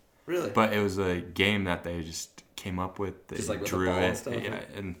did. Really? But it was a game that they just came up with. They Just like with the drew ball it. and stuff? Yeah,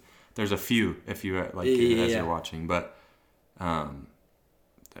 and there's a few if you like Yeah. as you're watching, but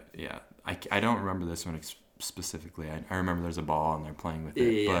yeah, I don't remember this one specifically. I remember there's a ball and they're playing with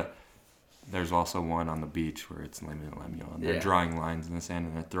it, Yeah. but there's also one on the beach where it's Lemuel and Lemuel, and they're Yeah. drawing lines in the sand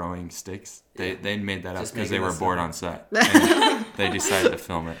and they're throwing sticks. Yeah. They made that up Just because they making were this bored up. on set. And they decided to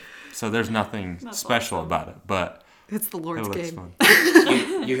film it. So there's nothing That's special awesome. about it, but It's the it Lord's looks game.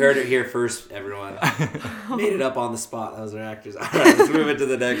 fun. You heard it here first, everyone. Made it up on the spot. That was our actors. All right, let's move into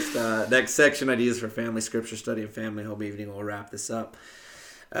the next section. Ideas for family scripture study and family home evening. We'll wrap this up.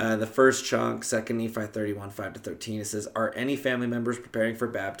 The first chunk, 2 Nephi 31, 5-13. It says, are any family members preparing for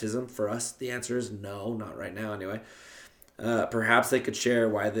baptism? For us, the answer is no, not right now anyway. Perhaps they could share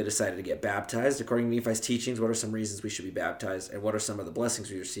why they decided to get baptized. According to Nephi's teachings, what are some reasons we should be baptized? And what are some of the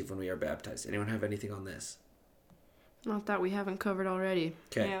blessings we receive when we are baptized? Anyone have anything on this? Not that we haven't covered already.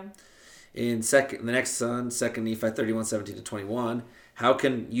 Okay. Yeah. In the next son, 2 Nephi 31, 17-21, how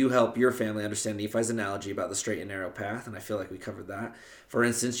can you help your family understand Nephi's analogy about the straight and narrow path? And I feel like we covered that. For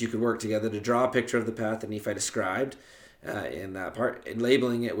instance, you could work together to draw a picture of the path that Nephi described in that part, and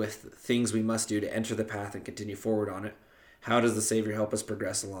labeling it with things we must do to enter the path and continue forward on it. How does the Savior help us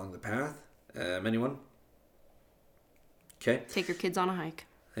progress along the path? Anyone? Okay. Take your kids on a hike.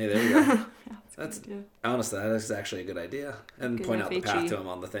 Hey, there we go. That's a good idea. Honestly, that is actually a good idea. And Good point out the FHE. path to him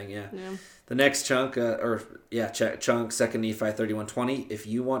on the thing, yeah. Yeah. The next chunk, chunk, 2 Nephi 31:20. If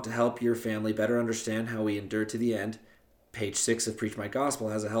you want to help your family better understand how we endure to the end, page 6 of Preach My Gospel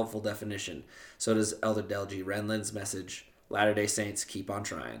has a helpful definition. So does Elder Del G. Renlund's message, Latter-day Saints, keep on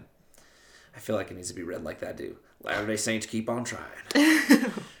trying. I feel like it needs to be read like that, too. Latter-day Saints, keep on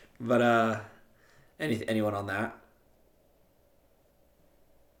trying. But, anyone on that?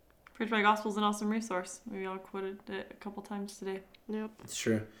 Preach My Gospel is an awesome resource. We all quoted it a couple times today. Yep. It's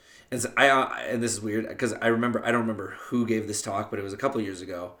true. And and this is weird because I don't remember who gave this talk, but it was a couple years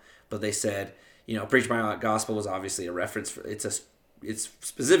ago. But they said, Preach My Gospel was obviously a reference for it's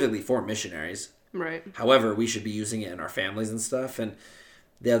specifically for missionaries. Right. However, we should be using it in our families and stuff. And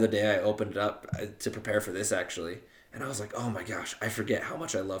the other day I opened it up to prepare for this actually, and I was like, oh my gosh, I forget how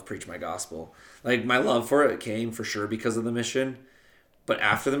much I love Preach My Gospel. Like my love for it came for sure because of the mission. But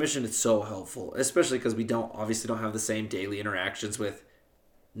after the mission, it's so helpful, especially because we don't have the same daily interactions with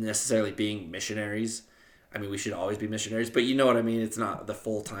necessarily being missionaries. I mean, we should always be missionaries, but you know what I mean? It's not the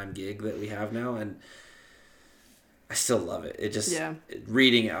full-time gig that we have now, and I still love it. It just,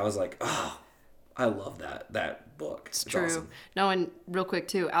 reading it, I was like, oh, I love that book. It's true. Awesome. No, and real quick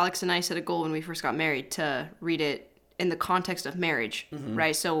too, Alex and I set a goal when we first got married to read it in the context of marriage,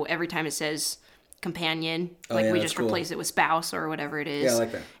 right? So every time it says companion, we that's just cool. replace it with spouse or whatever it is. Yeah, I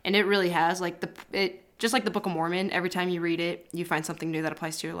like that. And it really has just like the Book of Mormon. Every time you read it, you find something new that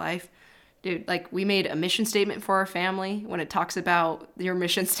applies to your life. Dude, we made a mission statement for our family when it talks about your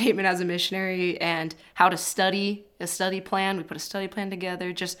mission statement as a missionary and how to study, a study plan. We put a study plan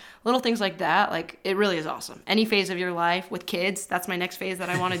together, just little things like that. It really is awesome. Any phase of your life with kids, that's my next phase that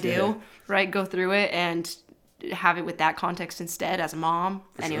I want to do, right? Go through it and have it with that context instead as a mom.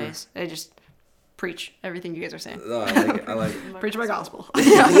 For Anyways, I just preach everything you guys are saying. Oh, I like it. I like it. Preach my gospel.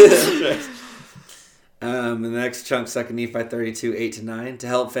 The next chunk, 2 Nephi 32, 8-9. To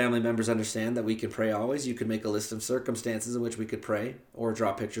help family members understand that we can pray always, you could make a list of circumstances in which we could pray, or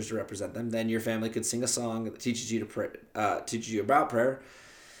draw pictures to represent them. Then your family could sing a song that teaches you to pray, teaches you about prayer,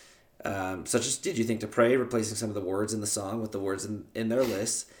 such as, did you think to pray, replacing some of the words in the song with the words in their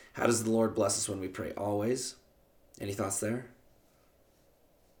lists. How does the Lord bless us when we pray always? Any thoughts there?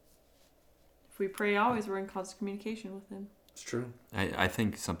 If we pray always, we're in constant communication with Him. It's true. I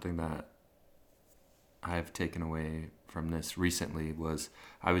think something that I've taken away from this recently was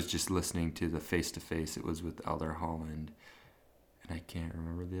I was just listening to the face-to-face. It was with Elder Holland, and I can't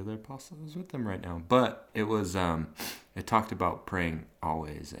remember the other apostle that was with them right now. But it was it talked about praying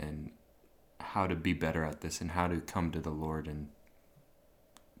always and how to be better at this and how to come to the Lord and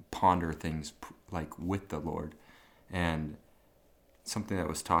ponder things like with the Lord. And something that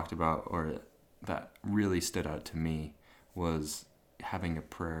was talked about, or that really stood out to me, was having a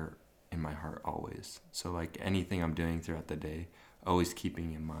prayer in my heart always. So like anything I'm doing throughout the day, always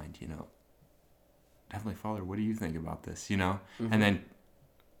keeping in mind, Heavenly Father, what do you think about this? Mm-hmm. And then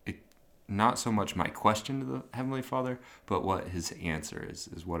not so much my question to the Heavenly Father, but what his answer is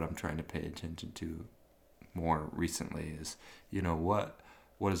what I'm trying to pay attention to more recently is,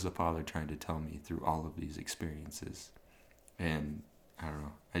 what is the Father trying to tell me through all of these experiences? And I don't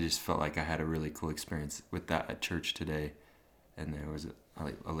know, I just felt like I had a really cool experience with that at church today. And there was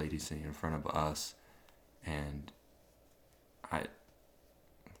a lady sitting in front of us, and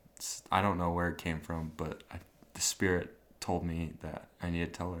I don't know where it came from, but the Spirit told me that I need to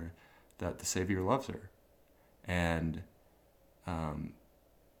tell her that the Savior loves her. And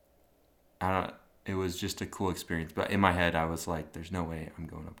it was just a cool experience. But in my head, I was like, there's no way I'm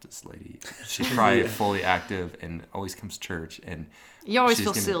going up to this lady. She's probably fully active and always comes to church. And You always she's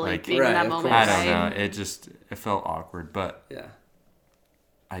feel gonna, silly like, being in Right, that of moment, course. I don't right? know. It felt awkward, but Yeah.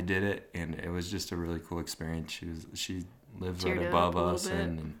 I did it, and it was just a really cool experience. She lives Cheered right it above up a little us, bit.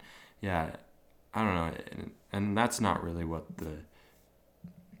 and yeah, I don't know, and that's not really what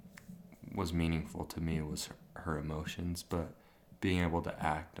was meaningful to me, was her emotions, but being able to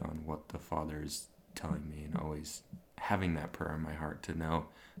act on what the Father is telling me, and always having that prayer in my heart to know,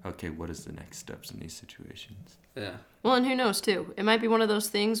 okay, what is the next steps in these situations? Yeah. Well, and who knows too? It might be one of those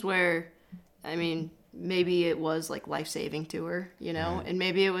things where, maybe it was like life-saving to her, Right. and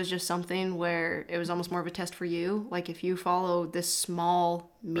maybe it was just something where it was almost more of a test for you. Like if you follow this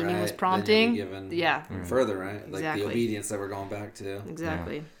small, meaningless Right, prompting, then you'll be given yeah, further, right? Like Exactly. the obedience that we're going back to.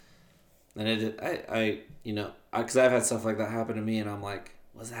 exactly. And because I've had stuff like that happen to me, and I'm like,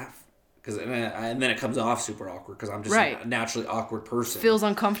 what's that? And then it comes off super awkward because I'm just Right. a naturally awkward person. Feels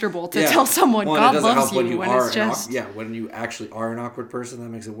uncomfortable to Yeah. tell someone Well, and God it doesn't loves help when you you when are it's just when you actually are an awkward person, that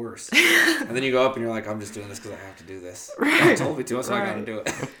makes it worse. And then you go up and you're like, I'm just doing this because I have to do this. God told me to, so I got to Right. do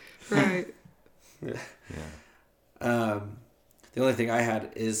it. right. Yeah. The only thing I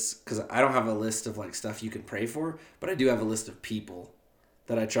had is, because I don't have a list of like stuff you can pray for, but I do have a list of people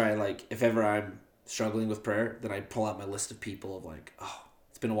that I try, like, if ever I'm struggling with prayer, then I pull out my list of people of like, oh,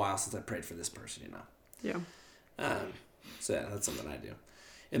 it's been a while since I prayed for this person, Yeah. So yeah, that's something I do.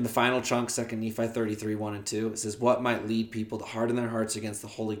 In the final chunk, 2 Nephi 33, 1 and 2, it says, what might lead people to harden their hearts against the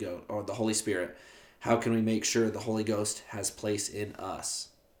Holy Ghost or the Holy Spirit? How can we make sure the Holy Ghost has place in us?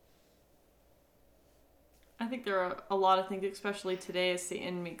 I think there are a lot of things, especially today, as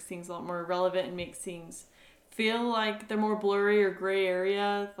Satan makes things a lot more relevant and makes things feel like they're more blurry or gray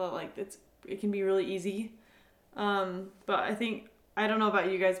area. But like it can be really easy. But I think, I don't know about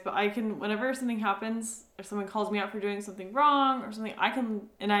you guys, but I can, whenever something happens, if someone calls me out for doing something wrong or something,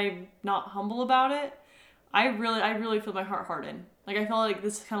 and I'm not humble about it, I really feel my heart harden. Like I feel like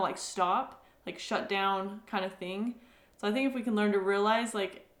this is kind of like stop, like shut down kind of thing. So I think if we can learn to realize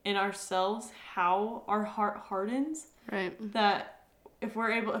like in ourselves how our heart hardens, Right. that if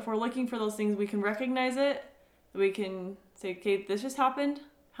we're looking for those things, we can recognize it, we can say, okay, this just happened,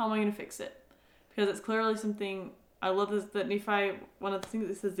 how am I going to fix it? Because it's clearly something. I love this, that Nephi, one of the things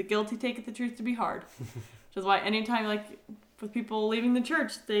that says, the guilty taketh the truth to be hard. Which is why anytime, like, with people leaving the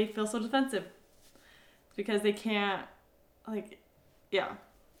church, they feel so defensive. It's because they can't, like, yeah.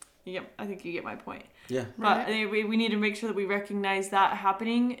 I think you get my point. Yeah. But I think we need to make sure that we recognize that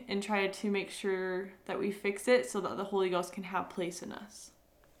happening and try to make sure that we fix it so that the Holy Ghost can have place in us.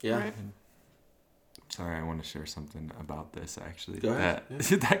 Yeah. Right. Sorry, I want to share something about this, actually. Go ahead.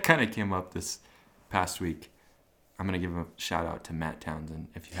 That kind of came up this past week. I'm going to give a shout out to Matt Townsend.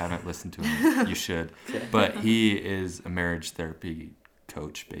 If you haven't listened to him, you should. But he is a marriage therapy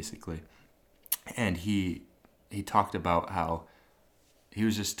coach, basically. And he talked about how he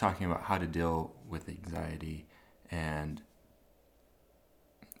was just talking about how to deal with anxiety and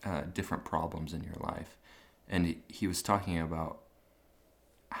different problems in your life. And he was talking about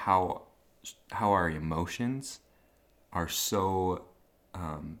how our emotions are so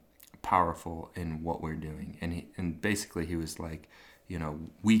powerful in what we're doing. And basically he was like,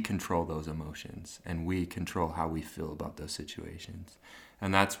 we control those emotions and we control how we feel about those situations.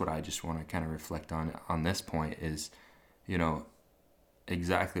 And that's what I just want to kind of reflect on this point is,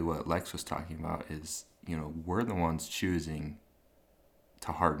 exactly what Lex was talking about is, we're the ones choosing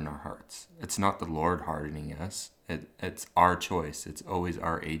to harden our hearts. It's not the Lord hardening us. It's our choice. It's always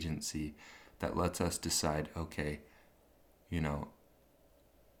our agency that lets us decide, okay,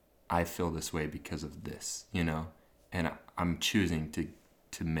 I feel this way because of this, and I'm choosing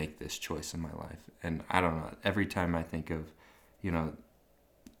to make this choice in my life. And I don't know, every time I think of,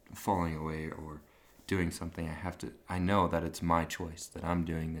 falling away or doing something, I know that it's my choice, that I'm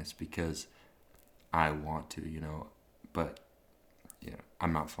doing this because I want to, but,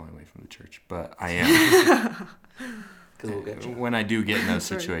 I'm not falling away from the church, but I am. We'll get you. When I do get in those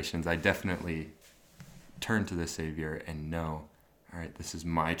situations, I definitely turn to the Savior and know, all right, this is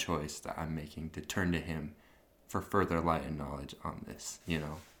my choice that I'm making, to turn to Him for further light and knowledge on this,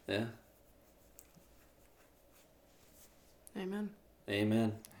 Yeah. Amen.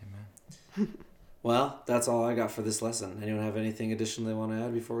 Amen. Well, that's all I got for this lesson. Anyone have anything additional they want to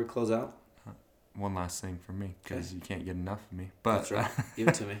add before we close out? One last thing for me, because you can't get enough of me. But That's right. Give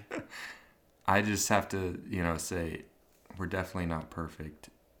it to me. I just have to, say we're definitely not perfect.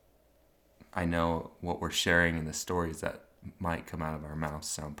 I know what we're sharing in the stories that might come out of our mouths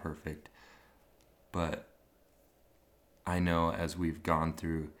sound perfect, but I know as we've gone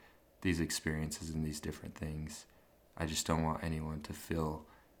through these experiences and these different things, I just don't want anyone to feel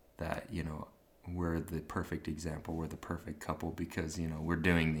that, we're the perfect example, we're the perfect couple because, we're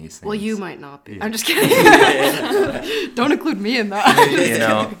doing these things. Well, you might not be. Yeah. I'm just kidding. Don't include me in that.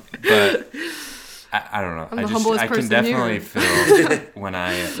 But I don't know. I'm the humblest I can person definitely here. feel when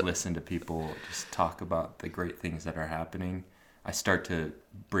I listen to people just talk about the great things that are happening, I start to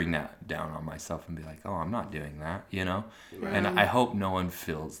bring that down on myself and be like, oh, I'm not doing that, Right. And I hope no one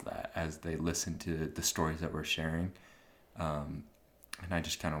feels that as they listen to the stories that we're sharing. And I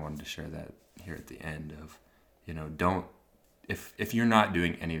just kind of wanted to share that here at the end of, don't, if you're not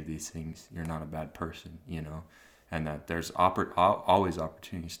doing any of these things, you're not a bad person, and that there's always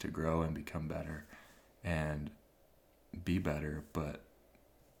opportunities to grow and become better and be better. But,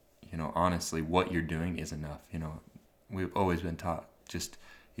 honestly, what you're doing is enough. We've always been taught just,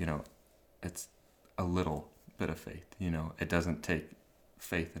 it's a little bit of faith, it doesn't take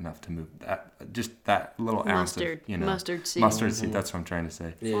faith enough to move that little ounce of, mustard seed. Mustard seed, that's what I'm trying to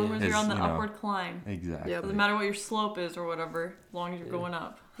say. As long as Is, you're on the upward climb. Exactly. Yep. Doesn't matter what your slope is or whatever, as long as you're going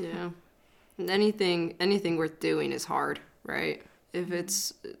up. Yeah. And anything worth doing is hard, right? If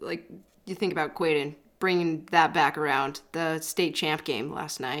it's like you think about Quaden bringing that back around, the state champ game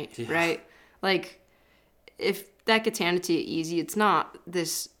last night, right? Like if that gets handed to you easy, it's not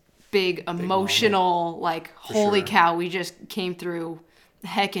this big emotional like holy cow, we just came through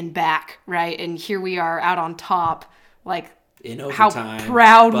heck and back, right? And here we are out on top, like In how overtime,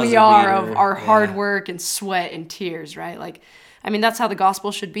 proud we buzzer are beater. of our hard work and sweat and tears, right? Like, I mean, that's how the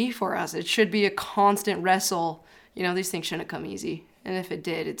gospel should be for us. It should be a constant wrestle. These things shouldn't come easy. And if it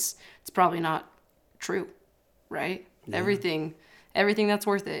did, it's probably not true, right? Yeah. Everything that's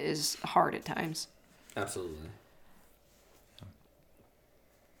worth it is hard at times. Absolutely.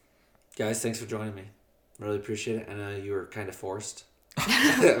 Guys, thanks for joining me. Really appreciate it. I know you were kind of forced, but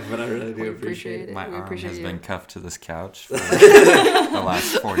I really do appreciate it. My We arm appreciate has you. been cuffed to this couch for the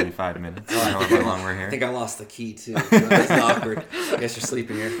last 45 minutes. However long we're I here. think I lost the key too. It's awkward. I guess you're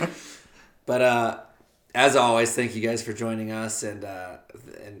sleeping here. But as always, thank you guys for joining us, and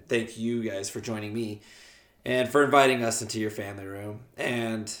thank you guys for joining me, and for inviting us into your family room.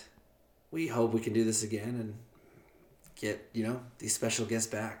 And we hope we can do this again and get these special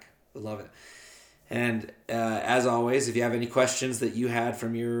guests back. We love it. And as always, if you have any questions that you had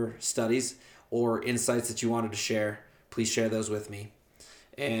from your studies or insights that you wanted to share, please share those with me.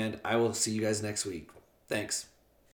 And I will see you guys next week. Thanks.